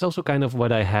 It's also kind of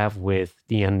what I have with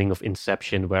the ending of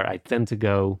Inception, where I tend to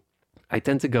go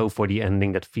for the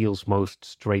ending that feels most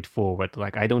straightforward.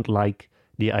 Like, I don't like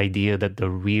the idea that the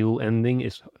real ending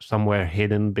is somewhere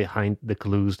hidden behind the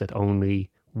clues that only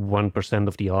 1%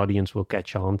 of the audience will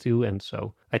catch on to. And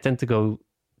so I tend to go,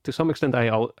 to some extent, I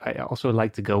also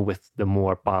like to go with the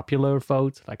more popular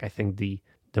vote. Like, I think the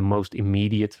the most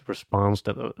immediate response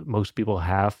that most people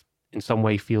have in some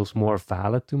way feels more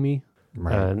valid to me.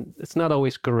 Right. It's not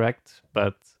always correct,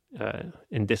 but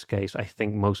in this case, I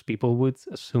think most people would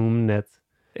assume that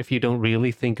if you don't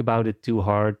really think about it too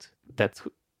hard, that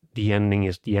the ending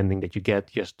is the ending that you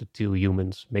get, just the two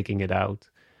humans making it out.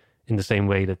 In the same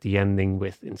way that the ending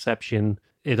with Inception,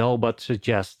 it all but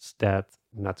suggests that,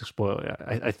 not to spoil,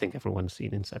 I think everyone's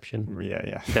seen Inception.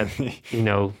 Yeah. That, you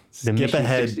know, the Skip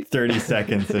ahead 60 30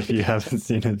 seconds if you haven't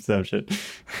seen Inception.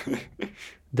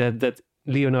 that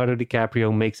Leonardo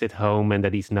DiCaprio makes it home and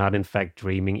that he's not in fact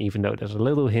dreaming, even though there's a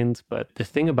little hint. But the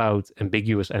thing about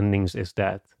ambiguous endings is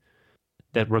that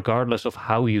regardless of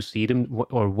how you see them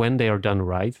or when they are done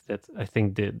right, that I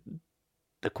think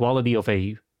the quality of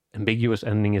a ambiguous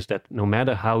ending is that no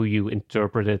matter how you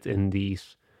interpret it in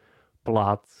these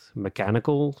plot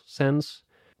mechanical sense,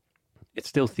 it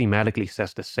still thematically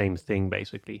says the same thing,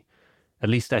 basically. At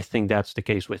least I think that's the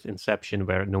case with Inception,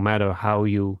 where no matter how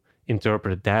you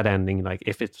interpret that ending, like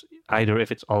if it's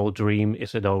all dream,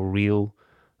 is it all real?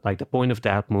 Like the point of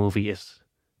that movie is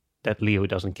that Leo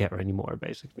doesn't care anymore,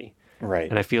 basically. Right.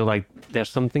 And I feel like there's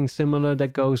something similar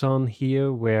that goes on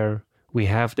here, where we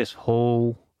have this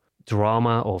whole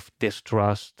drama of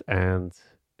distrust and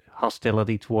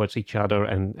hostility towards each other,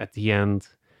 and at the end,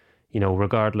 you know,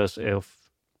 regardless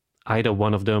if either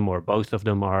one of them or both of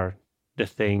them are the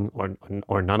thing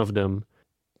or none of them,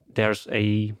 there's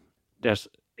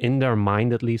in their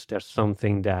mind at least, there's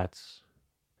something that's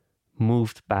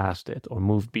moved past it or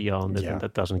moved beyond it, and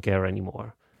that doesn't care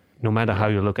anymore. No matter how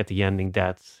you look at the ending,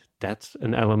 that's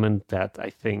an element that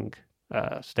I think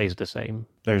stays the same.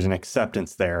 There's an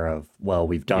acceptance there of, well,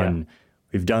 we've done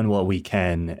what we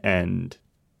can, and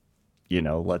you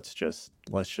know, let's just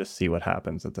see what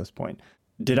happens at this point.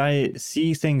 Did I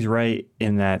see things right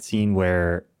in that scene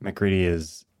where MacReady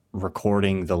is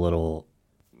recording the little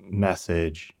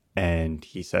message and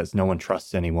he says no one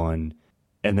trusts anyone,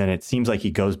 and then it seems like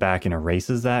he goes back and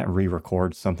erases that and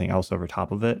re-records something else over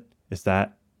top of it? Is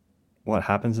that what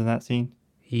happens in that scene?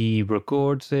 He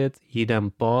records it, he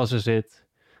then pauses it,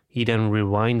 he then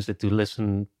rewinds it to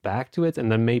listen back to it,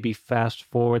 and then maybe fast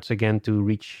forwards again to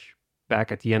reach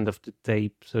back at the end of the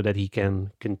tape so that he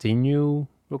can continue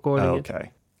recording it.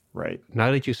 Okay, right.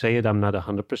 Now that you say it, I'm not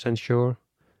 100% sure.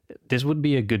 This would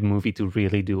be a good movie to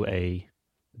really do a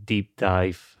deep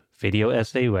dive video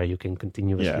essay where you can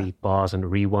continuously pause and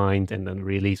rewind and then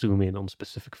really zoom in on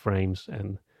specific frames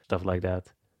and stuff like that.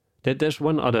 There's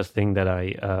one other thing that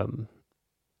I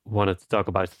wanted to talk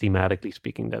about thematically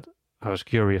speaking that I was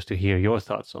curious to hear your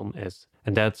thoughts on,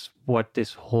 and that's what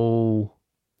this whole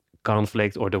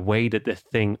conflict or the way that the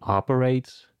thing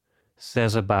operates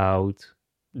says about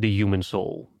the human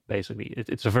soul, basically.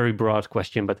 It's a very broad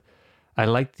question, but I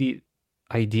like the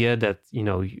idea that, you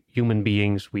know, human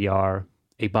beings, we are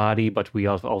a body, but we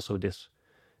have also this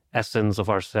essence of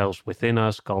ourselves within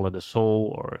us, call it a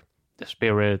soul or the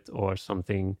spirit or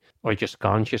something, or just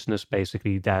consciousness,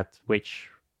 basically, that which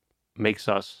makes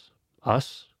us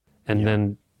us. And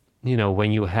then, you know,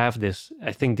 when you have this,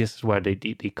 I think this is where the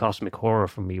cosmic horror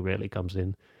for me really comes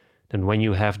in. Then when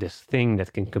you have this thing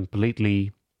that can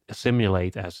completely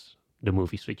assimilate, as the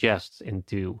movie suggests,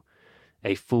 into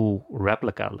a full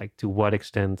replica, like to what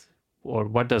extent, or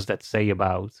what does that say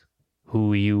about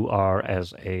who you are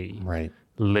as a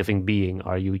living being?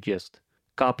 Are you just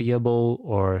copyable,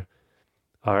 or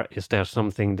is there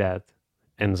something that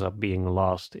ends up being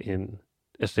lost in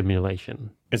a simulation?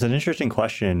 It's an interesting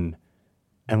question,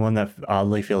 and one that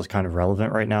oddly feels kind of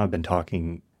relevant right now. I've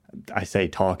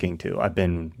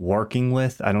been working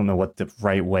with, I don't know what the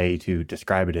right way to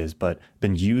describe it is, but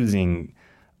been using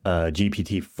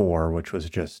GPT-4, which was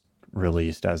just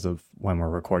released as of when we're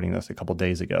recording this a couple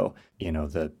days ago. You know,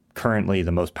 currently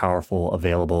the most powerful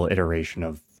available iteration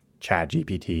of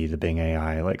ChatGPT, the Bing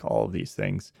AI, like all of these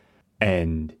things.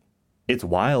 And it's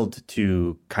wild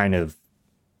to kind of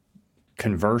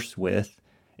converse with.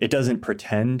 It doesn't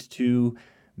pretend to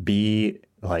be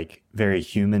like very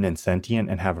human and sentient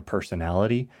and have a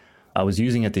personality. I was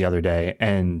using it the other day,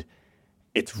 and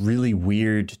it's really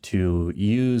weird to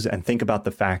use and think about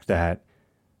the fact that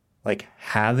like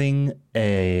having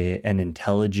an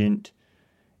intelligent,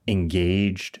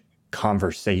 engaged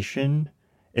conversation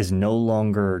is no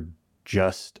longer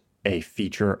just a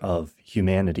feature of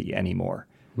humanity anymore.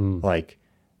 Like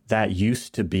that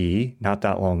used to be, not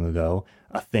that long ago,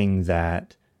 a thing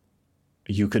that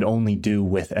you could only do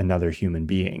with another human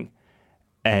being.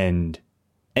 And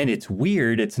it's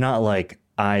weird. It's not like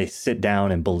I sit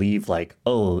down and believe like,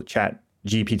 oh,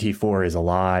 ChatGPT-4 is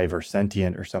alive or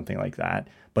sentient or something like that.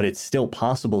 But it's still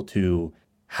possible to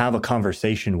have a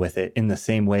conversation with it in the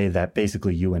same way that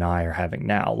basically you and I are having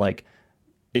now. Like,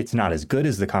 it's not as good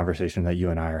as the conversation that you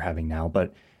and I are having now,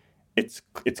 but it's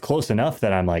close enough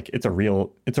that I'm like, it's a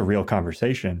real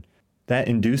conversation. That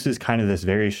induces kind of this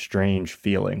very strange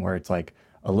feeling where it's like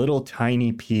a little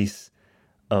tiny piece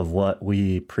of what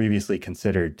we previously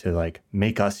considered to like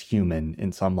make us human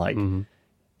in some like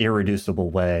irreducible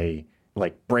way,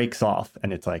 like breaks off.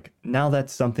 And it's like, now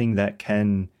that's something that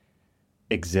can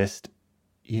exist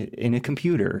in a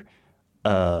computer.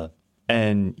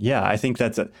 And yeah, I think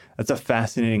that's a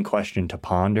fascinating question to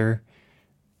ponder,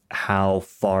 how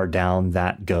far down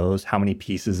that goes. How many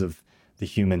pieces of the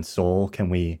human soul can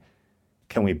we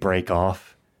break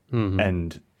off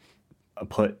and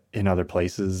put in other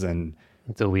places, and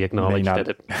until we acknowledge that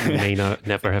it may not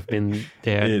never have been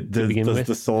there to begin with. Does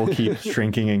the soul keep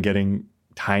shrinking and getting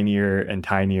tinier and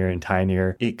tinier and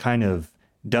tinier? It kind of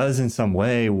does in some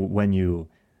way when you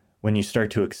start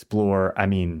to explore. I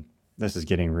mean, this is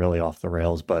getting really off the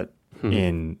rails, but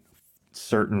in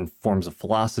certain forms of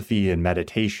philosophy and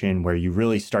meditation where you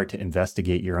really start to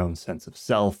investigate your own sense of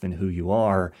self and who you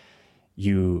are,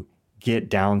 you get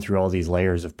down through all these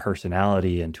layers of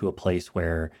personality into a place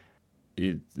where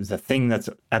the thing that's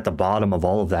at the bottom of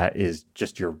all of that is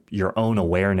just your own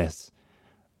awareness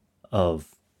of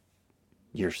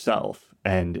yourself.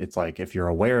 And it's like, if you're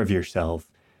aware of yourself,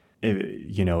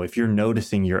 if you're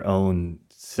noticing your own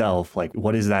self, like,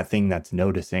 what is that thing that's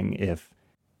noticing?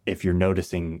 If you're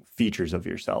noticing features of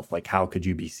yourself, like, how could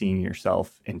you be seeing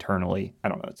yourself internally? I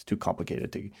don't know. It's too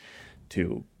complicated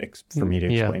for me to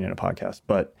explain in a podcast,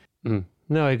 but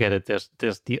no, I get it.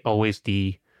 There's always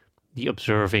the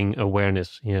observing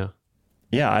awareness. Yeah.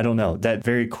 Yeah. I don't know. That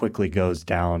very quickly goes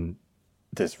down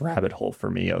this rabbit hole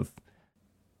for me of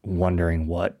wondering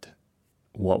what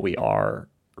we are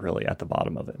really at the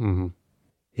bottom of it.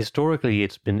 Historically,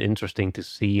 it's been interesting to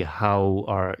see how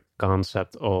our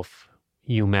concept of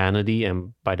humanity,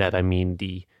 and by that I mean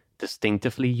the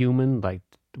distinctively human, like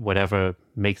whatever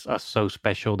makes us so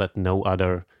special that no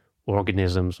other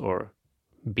organisms or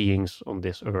beings on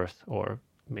this earth, or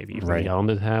maybe even beyond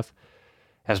it,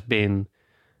 has been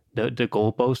the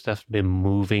goalpost has been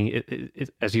moving.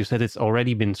 It, as you said, it's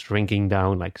already been shrinking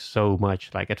down like so much.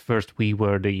 Like, at first we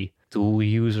were the tool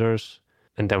users,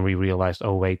 and then we realized,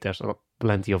 oh wait, there's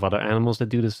plenty of other animals that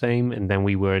do the same, and then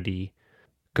we were the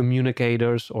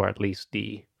communicators, or at least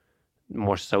the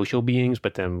more social beings,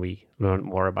 but then we learned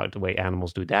more about the way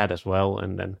animals do that as well,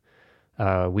 and then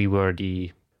we were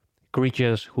the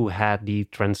creatures who had the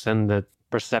transcendent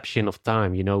perception of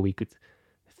time. We could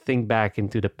think back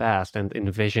into the past and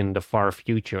envision the far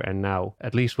future. And now,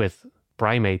 at least with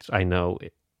primates, I know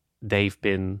they've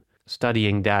been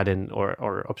studying that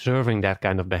or observing that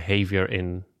kind of behavior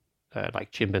in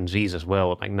like chimpanzees as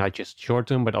well, like not just short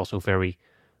term, but also very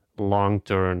long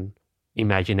term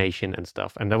imagination and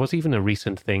stuff. And there was even a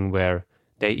recent thing where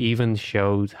they even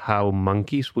showed how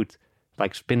monkeys would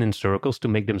like spin in circles to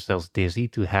make themselves dizzy,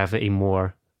 to have a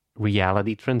more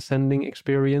reality transcending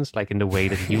experience, like in the way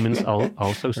that humans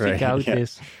also seek out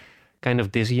this kind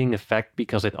of dizzying effect,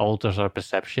 because it alters our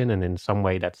perception, and in some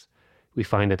way we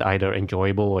find it either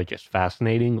enjoyable or just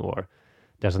fascinating, or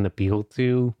there's an appeal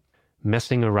to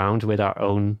messing around with our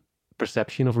own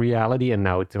perception of reality. And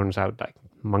now it turns out like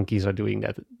monkeys are doing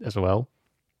that as well.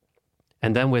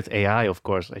 And then with AI, of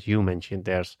course, as you mentioned,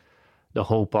 there's the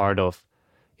whole part of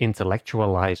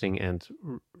intellectualizing and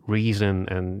reason,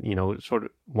 and sort of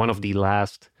one of the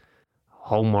last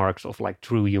hallmarks of like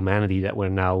true humanity that we're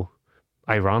now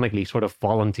ironically sort of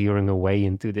volunteering away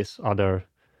into this other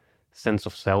sense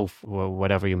of self, or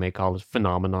whatever you may call it,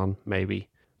 phenomenon maybe.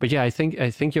 But yeah, I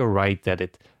think you're right that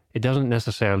it doesn't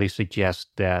necessarily suggest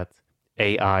that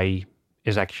AI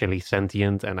is actually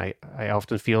sentient, and I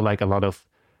often feel like a lot of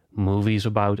movies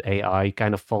about AI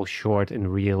kind of fall short in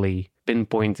really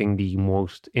pinpointing the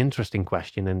most interesting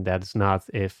question, and that's not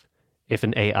if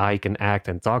an AI can act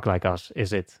and talk like us,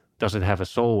 does it have a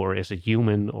soul, or is it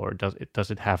human, or does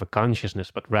it have a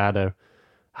consciousness, but rather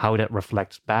how that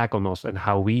reflects back on us and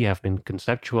how we have been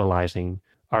conceptualizing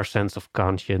our sense of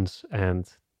conscience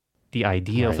and the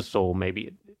idea of a soul.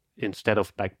 Maybe instead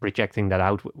of like projecting that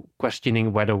out,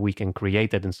 questioning whether we can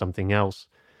create that in something else,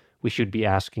 we should be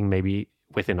asking maybe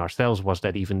within ourselves, was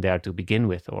that even there to begin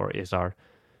with? Or is our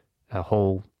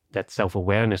whole, that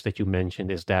self-awareness that you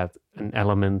mentioned, is that an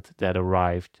element that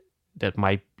arrived that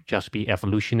might just be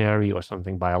evolutionary or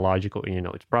something biological?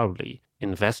 It's probably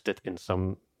invested in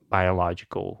some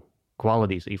biological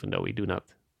qualities, even though we do not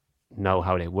know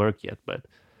how they work yet. But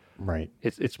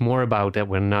it's more about that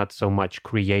we're not so much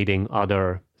creating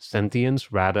other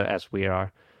sentience, rather as we're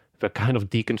kind of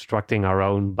deconstructing our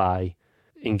own by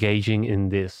engaging in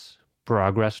this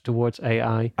progress towards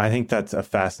AI. I think that's a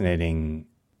fascinating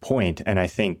point. And I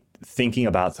think thinking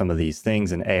about some of these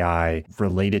things in AI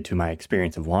related to my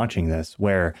experience of watching this,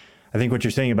 where I think what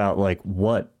you're saying about like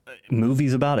what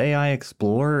movies about AI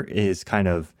explore is kind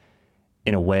of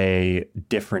in a way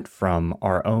different from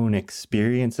our own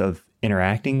experience of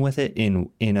interacting with it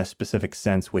in a specific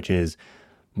sense, which is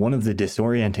one of the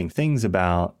disorienting things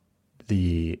about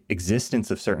the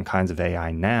existence of certain kinds of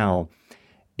AI now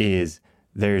is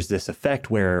there's this effect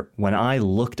where when I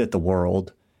looked at the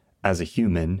world as a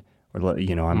human, or,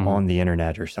 you know, I'm on the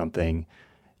internet or something,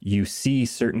 you see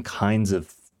certain kinds of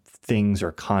things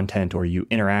or content, or you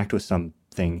interact with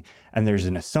something, and there's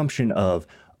an assumption of,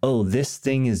 oh, this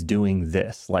thing is doing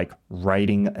this, like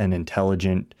writing an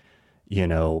intelligent, you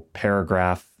know,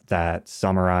 paragraph that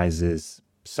summarizes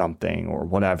something or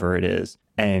whatever it is.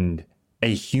 And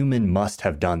a human must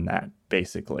have done that,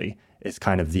 basically, is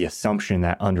kind of the assumption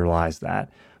that underlies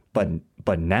that.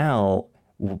 But now,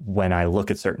 when I look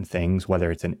at certain things,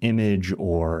 whether it's an image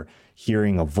or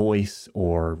hearing a voice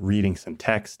or reading some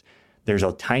text, there's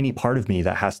a tiny part of me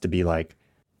that has to be like,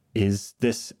 is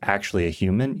this actually a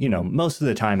human? You know, most of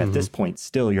the time at this point,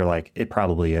 still, you're like, it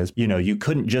probably is. You know, you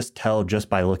couldn't just tell just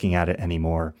by looking at it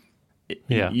anymore.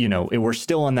 You know, we're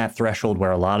still on that threshold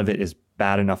where a lot of it is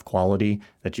bad enough quality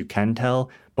that you can tell,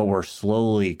 but we're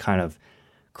slowly kind of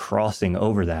crossing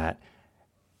over that.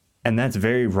 And that's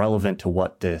very relevant to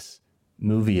what this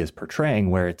movie is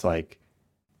portraying, where it's like,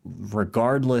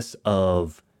 regardless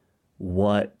of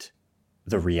what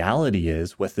the reality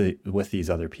is with these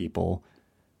other people,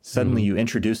 suddenly you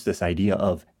introduce this idea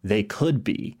of it could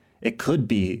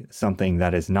be something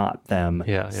that is not them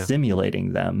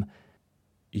simulating them,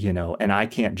 you know, and I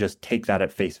can't just take that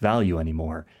at face value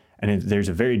anymore. And there's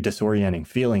a very disorienting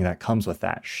feeling that comes with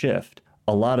that shift.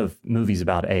 A lot of movies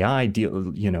about AI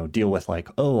deal with like,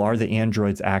 oh, are the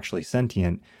androids actually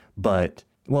sentient? But,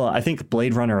 well, I think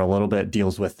Blade Runner a little bit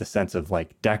deals with the sense of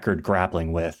like Deckard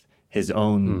grappling with his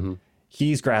own,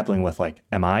 he's grappling with like,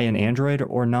 am I an android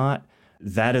or not?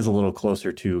 That is a little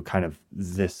closer to kind of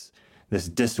this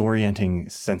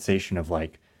disorienting sensation of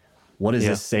like, what does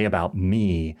this say about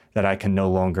me that I can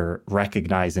no longer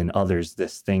recognize in others,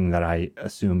 this thing that I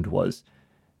assumed was,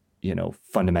 you know,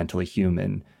 fundamentally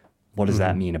human? What does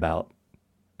that mean about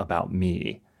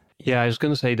me? Yeah, I was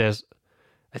going to say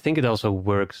I think it also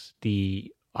works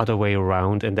the other way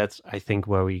around. And that's, I think,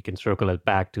 where we can circle it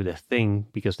back to The Thing,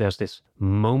 because there's this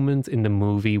moment in the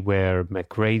movie where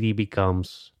McGrady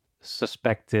becomes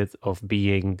suspected of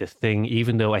being the Thing,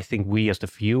 even though I think we as the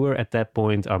viewer at that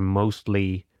point are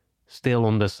mostly still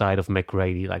on the side of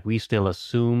McGrady. Like, we still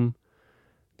assume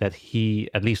that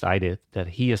at least I did, that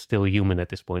he is still human at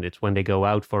this point. It's when they go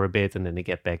out for a bit and then they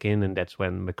get back in, and that's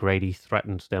when McGrady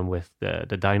threatens them with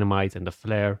the dynamite and the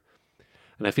flare.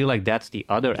 And I feel like that's the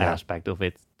other aspect of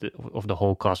it, of the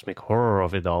whole cosmic horror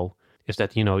of it all, is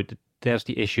that, you know, there's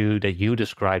the issue that you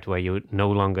described where you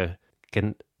no longer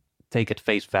can take at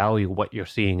face value what you're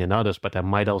seeing in others, but there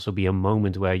might also be a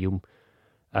moment where you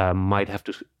might have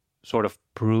to sort of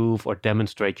prove or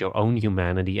demonstrate your own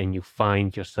humanity, and you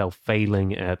find yourself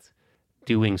failing at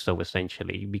doing so,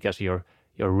 essentially, because you're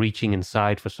reaching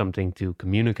inside for something to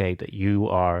communicate that you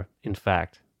are, in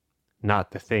fact,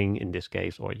 not the Thing in this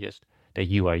case, or just that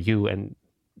you are you, and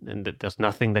that there's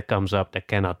nothing that comes up that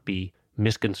cannot be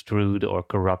misconstrued or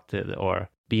corrupted or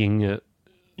being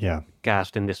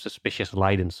cast in this suspicious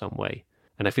light in some way.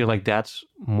 And I feel like that's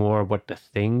more what The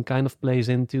Thing kind of plays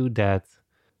into, that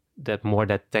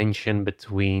tension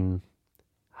between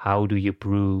how do you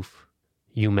prove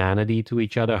humanity to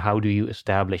each other, how do you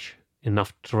establish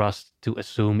enough trust to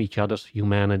assume each other's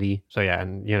humanity. So yeah,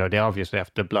 and you know, they obviously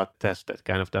have the blood test that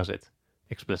kind of does it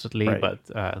explicitly, right.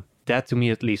 But that, to me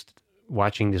at least,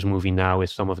 watching this movie now,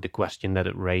 is some of the questions that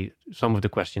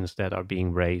are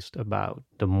being raised about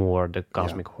the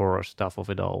cosmic horror stuff of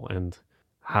it all, and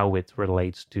how it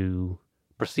relates to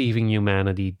perceiving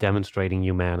humanity, demonstrating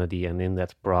humanity, and in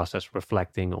that process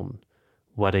reflecting on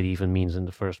what it even means in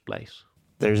the first place.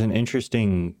 There's an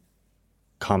interesting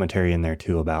commentary in there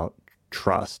too about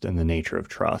trust and the nature of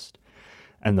trust,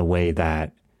 and the way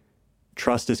that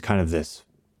trust is kind of this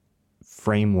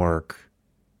framework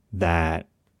that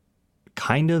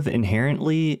kind of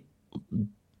inherently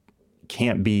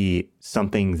can't be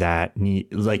something that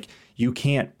you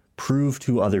can't prove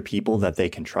to other people that they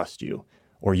can trust you,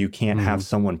 or you can't have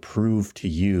someone prove to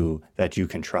you that you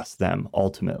can trust them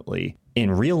ultimately.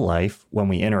 In real life, when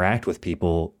we interact with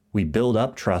people, we build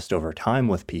up trust over time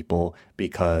with people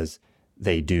because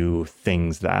they do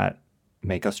things that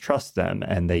make us trust them,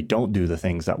 and they don't do the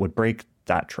things that would break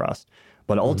that trust.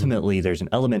 But ultimately, there's an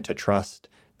element to trust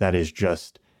that is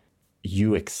just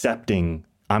you accepting,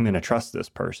 I'm going to trust this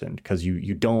person, because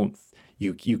you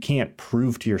can't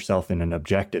prove to yourself in an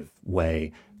objective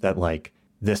way that like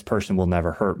this person will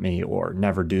never hurt me or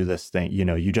never do this thing. You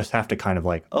know, you just have to kind of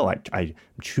like, oh, I'm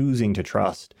choosing to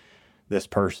trust this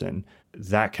person.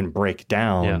 That can break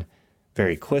down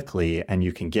very quickly, and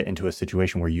you can get into a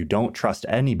situation where you don't trust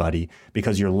anybody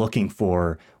because you're looking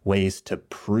for ways to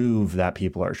prove that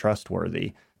people are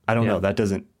trustworthy. I don't know.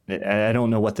 I don't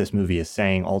know what this movie is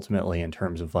saying ultimately in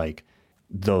terms of like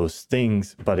those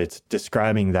things, but it's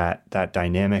describing that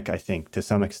dynamic, I think, to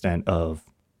some extent, of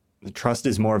the trust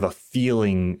is more of a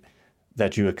feeling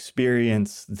that you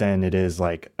experience than it is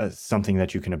like something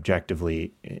that you can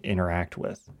objectively interact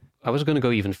with. I was going to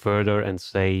go even further and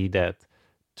say that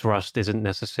trust isn't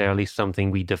necessarily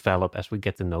something we develop as we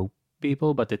get to know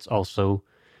people, but it's also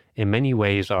in many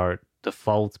ways our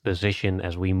default position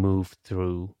as we move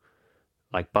through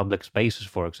like public spaces,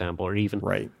 for example, or even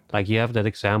like you have that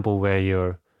example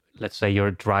where let's say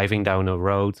you're driving down a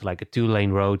road, like a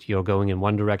 2-lane road, you're going in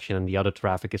one direction and the other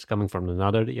traffic is coming from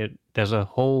another. There's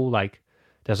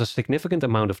a significant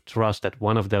amount of trust that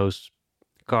one of those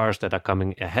cars that are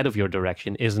coming ahead of your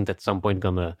direction isn't at some point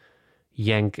gonna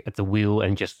yank at the wheel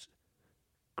and just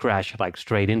crash like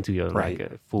straight into you, like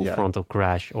a full frontal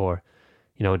crash. Or,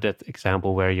 you know, that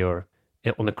example where you're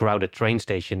on a crowded train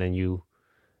station and you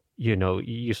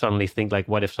suddenly think like,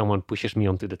 what if someone pushes me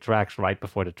onto the tracks right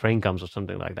before the train comes or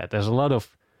something like that? There's a lot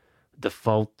of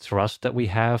default trust that we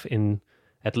have in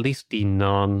at least the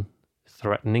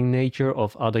non-threatening nature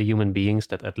of other human beings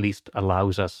that at least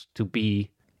allows us to be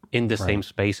in the same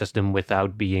space as them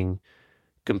without being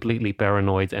completely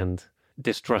paranoid and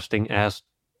distrusting as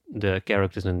the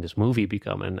characters in this movie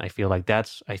become. And I feel like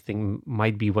that's, I think,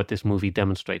 might be what this movie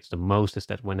demonstrates the most, is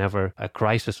that whenever a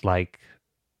crisis like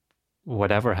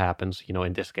whatever happens, you know,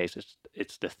 in this case,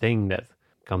 it's the Thing that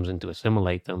comes in to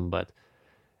assimilate them, but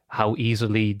how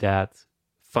easily that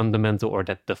fundamental or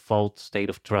that default state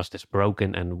of trust is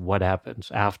broken, and what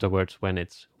happens afterwards when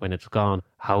it's gone,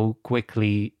 how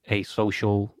quickly a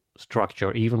social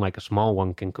structure, even like a small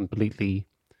one, can completely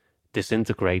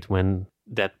disintegrate when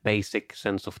that basic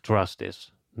sense of trust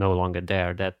is no longer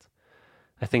there. That,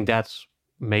 I think that's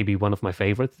maybe one of my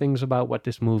favorite things about what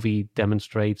this movie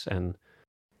demonstrates. And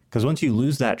because once you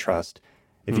lose that trust,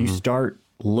 if you start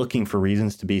looking for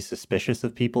reasons to be suspicious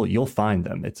of people, you'll find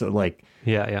them. It's like...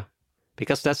 Yeah.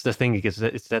 Because that's the thing, because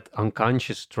it's that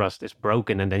unconscious trust is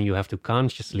broken, and then you have to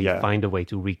consciously find a way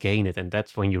to regain it. And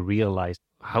that's when you realize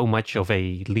how much of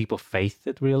a leap of faith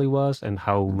it really was, and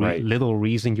how little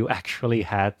reason you actually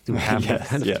had to have that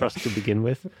kind of trust to begin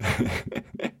with.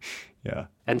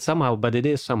 And somehow, but it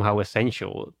is somehow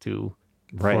essential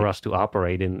for us to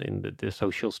operate in the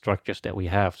social structures that we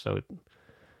have. So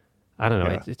I don't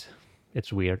know,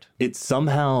 it's weird. It's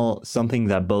somehow something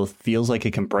that both feels like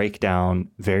it can break down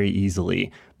very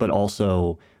easily, but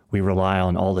also we rely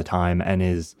on all the time, and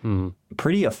is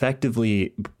pretty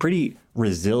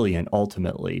resilient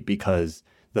ultimately, because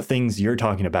the things you're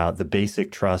talking about, the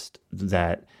basic trust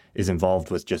that is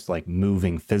involved with just like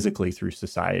moving physically through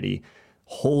society,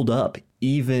 hold up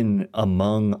even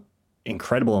among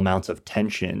incredible amounts of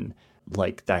tension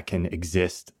like that can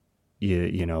exist.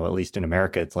 You know, at least in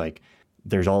America, it's like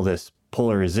there's all this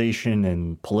polarization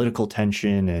and political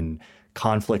tension and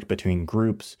conflict between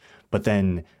groups. But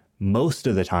then most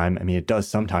of the time, I mean, it does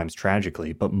sometimes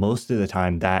tragically, but most of the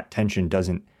time that tension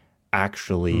doesn't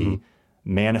actually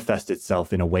manifest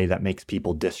itself in a way that makes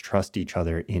people distrust each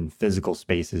other in physical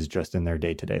spaces just in their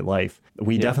day-to-day life.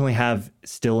 We definitely have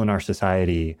still in our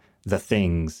society the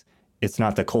things. It's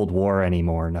not the Cold War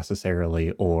anymore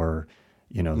necessarily, or,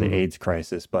 you know, the AIDS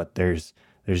crisis, but there's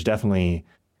definitely...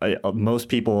 most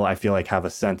people, I feel like, have a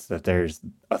sense that there's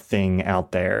a thing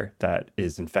out there that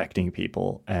is infecting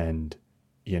people, and,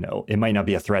 you know, it might not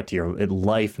be a threat to your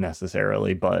life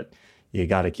necessarily, but you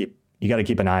got to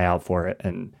keep an eye out for it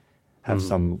and have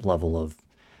some level of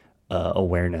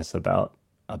awareness about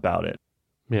it.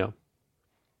 Yeah,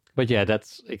 but yeah,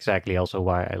 that's exactly also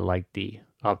why I like the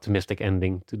optimistic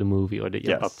ending to the movie, or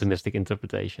the optimistic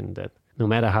interpretation that no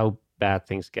matter how bad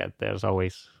things get, there's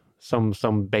always some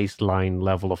baseline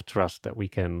level of trust that we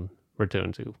can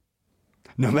return to.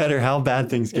 No matter how bad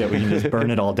things get, we can just burn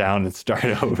it all down and start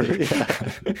over.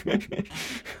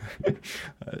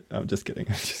 I'm just kidding.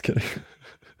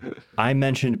 I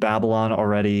mentioned Babylon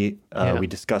already. We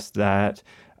discussed that.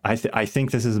 I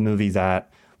think this is a movie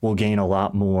that will gain a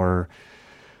lot more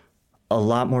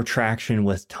traction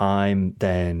with time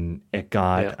than it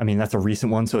got. I mean, that's a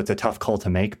recent one, so it's a tough call to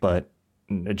make, but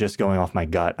just going off my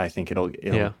gut, I think it'll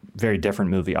very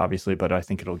different movie, obviously, but I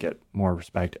think it'll get more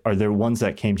respect. Are there ones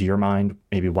that came to your mind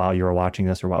maybe while you were watching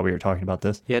this or while we were talking about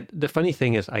this? Yeah, the funny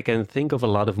thing is I can think of a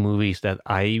lot of movies that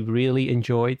I really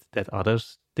enjoyed that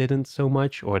others didn't so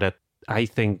much, or that I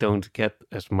think don't get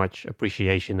as much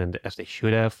appreciation as they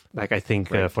should have. Like I think,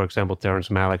 for example, Terrence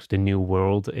Malick's The New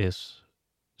World is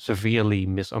severely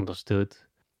misunderstood.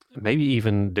 Maybe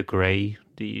even The Grey,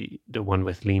 the one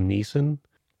with Liam Neeson,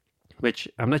 which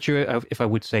I'm not sure if I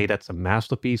would say that's a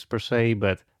masterpiece per se,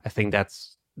 but I think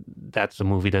that's a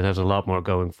movie that has a lot more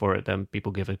going for it than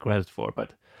people give it credit for.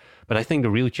 But I think the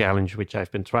real challenge, which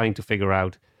I've been trying to figure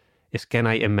out, is can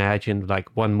I imagine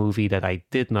like one movie that I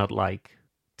did not like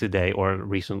today or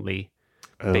recently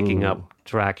picking up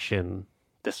traction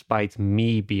despite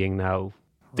me being now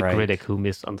the critic who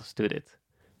misunderstood it.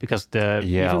 Because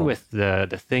even with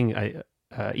the thing,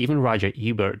 even Roger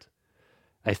Ebert,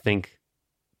 I think,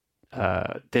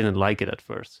 didn't like it at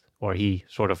first, or he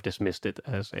sort of dismissed it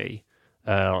as a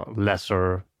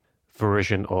lesser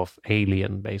version of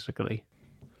Alien, basically.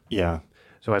 Yeah.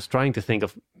 So I was trying to think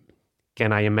of,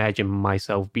 can I imagine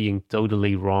myself being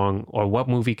totally wrong, or what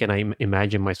movie can I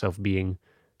imagine myself being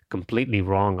completely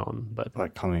wrong on? But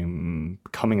like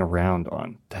coming around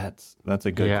on. That's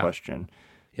a good question.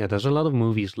 Yeah, there's a lot of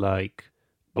movies like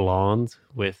Blonde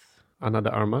with Ana de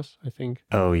Armas, I think.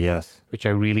 Oh, yes. Which I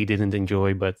really didn't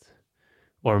enjoy,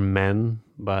 or Men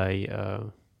by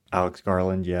Alex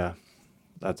Garland, yeah.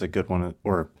 That's a good one,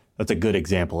 or that's a good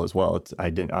example as well.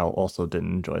 I also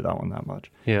didn't enjoy that one that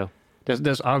much. Yeah.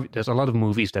 There's a lot of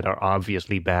movies that are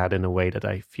obviously bad in a way that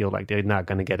I feel like they're not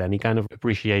going to get any kind of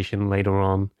appreciation later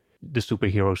on. The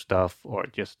superhero stuff, or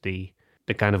just the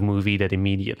kind of movie that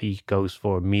immediately goes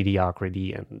for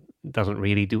mediocrity and doesn't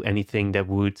really do anything that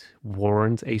would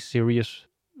warrant a serious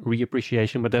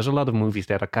reappreciation. But there's a lot of movies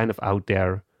that are kind of out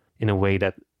there in a way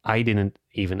that I didn't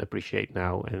even appreciate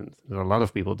now, and a lot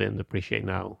of people didn't appreciate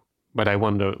now. But I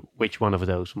wonder which one of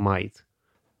those might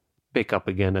pick up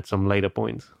again at some later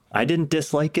point. I didn't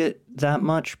dislike it that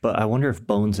much, but I wonder if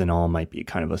Bones and All might be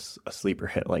kind of a sleeper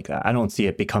hit like that. I don't see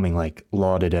it becoming like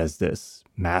lauded as this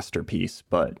masterpiece,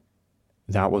 but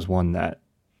that was one that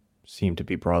seemed to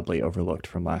be broadly overlooked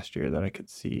from last year that I could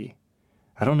see.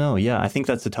 I don't know. Yeah, I think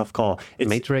that's a tough call.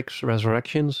 Matrix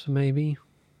Resurrections, maybe?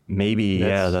 Maybe,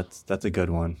 that's a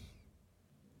good one.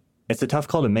 It's a tough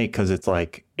call to make because it's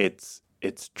like it's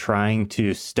trying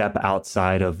to step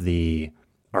outside of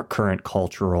our current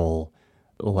cultural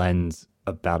lens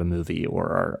about a movie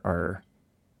or our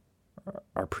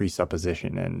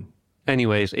presupposition. And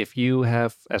anyways, if you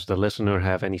have, as the listener,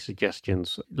 have any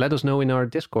suggestions, let us know in our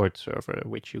Discord server,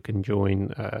 which you can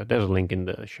join. There's a link in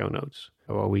the show notes,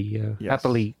 where we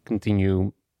happily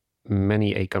continue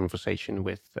many a conversation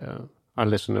with our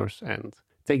listeners and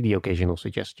take the occasional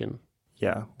suggestion.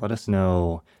 Yeah, let us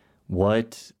know,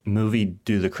 what movie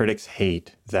do the critics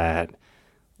hate that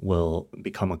will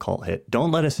become a cult hit?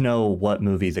 Don't let us know what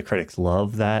movie the critics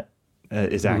love that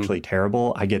is actually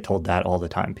terrible. I get told that all the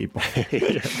time, people.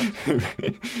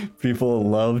 People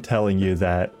love telling you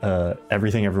that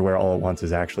Everything Everywhere All at Once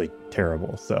is actually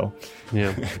terrible. So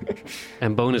yeah.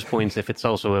 And bonus points if it's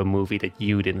also a movie that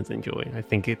you didn't enjoy. I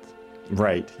think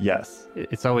right, yes.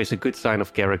 It's always a good sign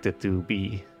of character to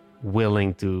be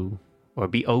willing to, or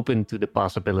be open to the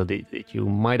possibility that you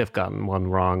might have gotten one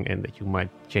wrong and that you might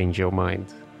change your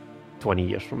mind 20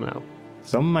 years from now.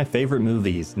 Some of my favorite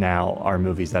movies now are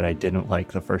movies that I didn't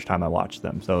like the first time I watched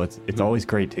them. So it's always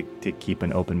great to keep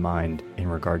an open mind in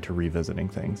regard to revisiting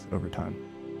things over time.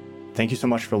 Thank you so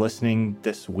much for listening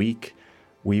this week.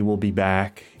 We will be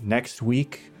back next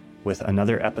week with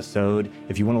another episode.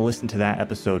 If you want to listen to that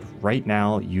episode right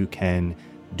now, you can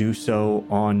do so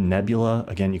on Nebula.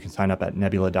 Again, you can sign up at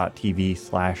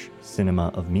nebula.tv/cinema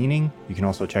of meaning. You can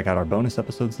also check out our bonus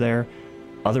episodes there.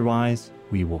 Otherwise,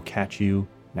 we will catch you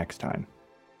next time.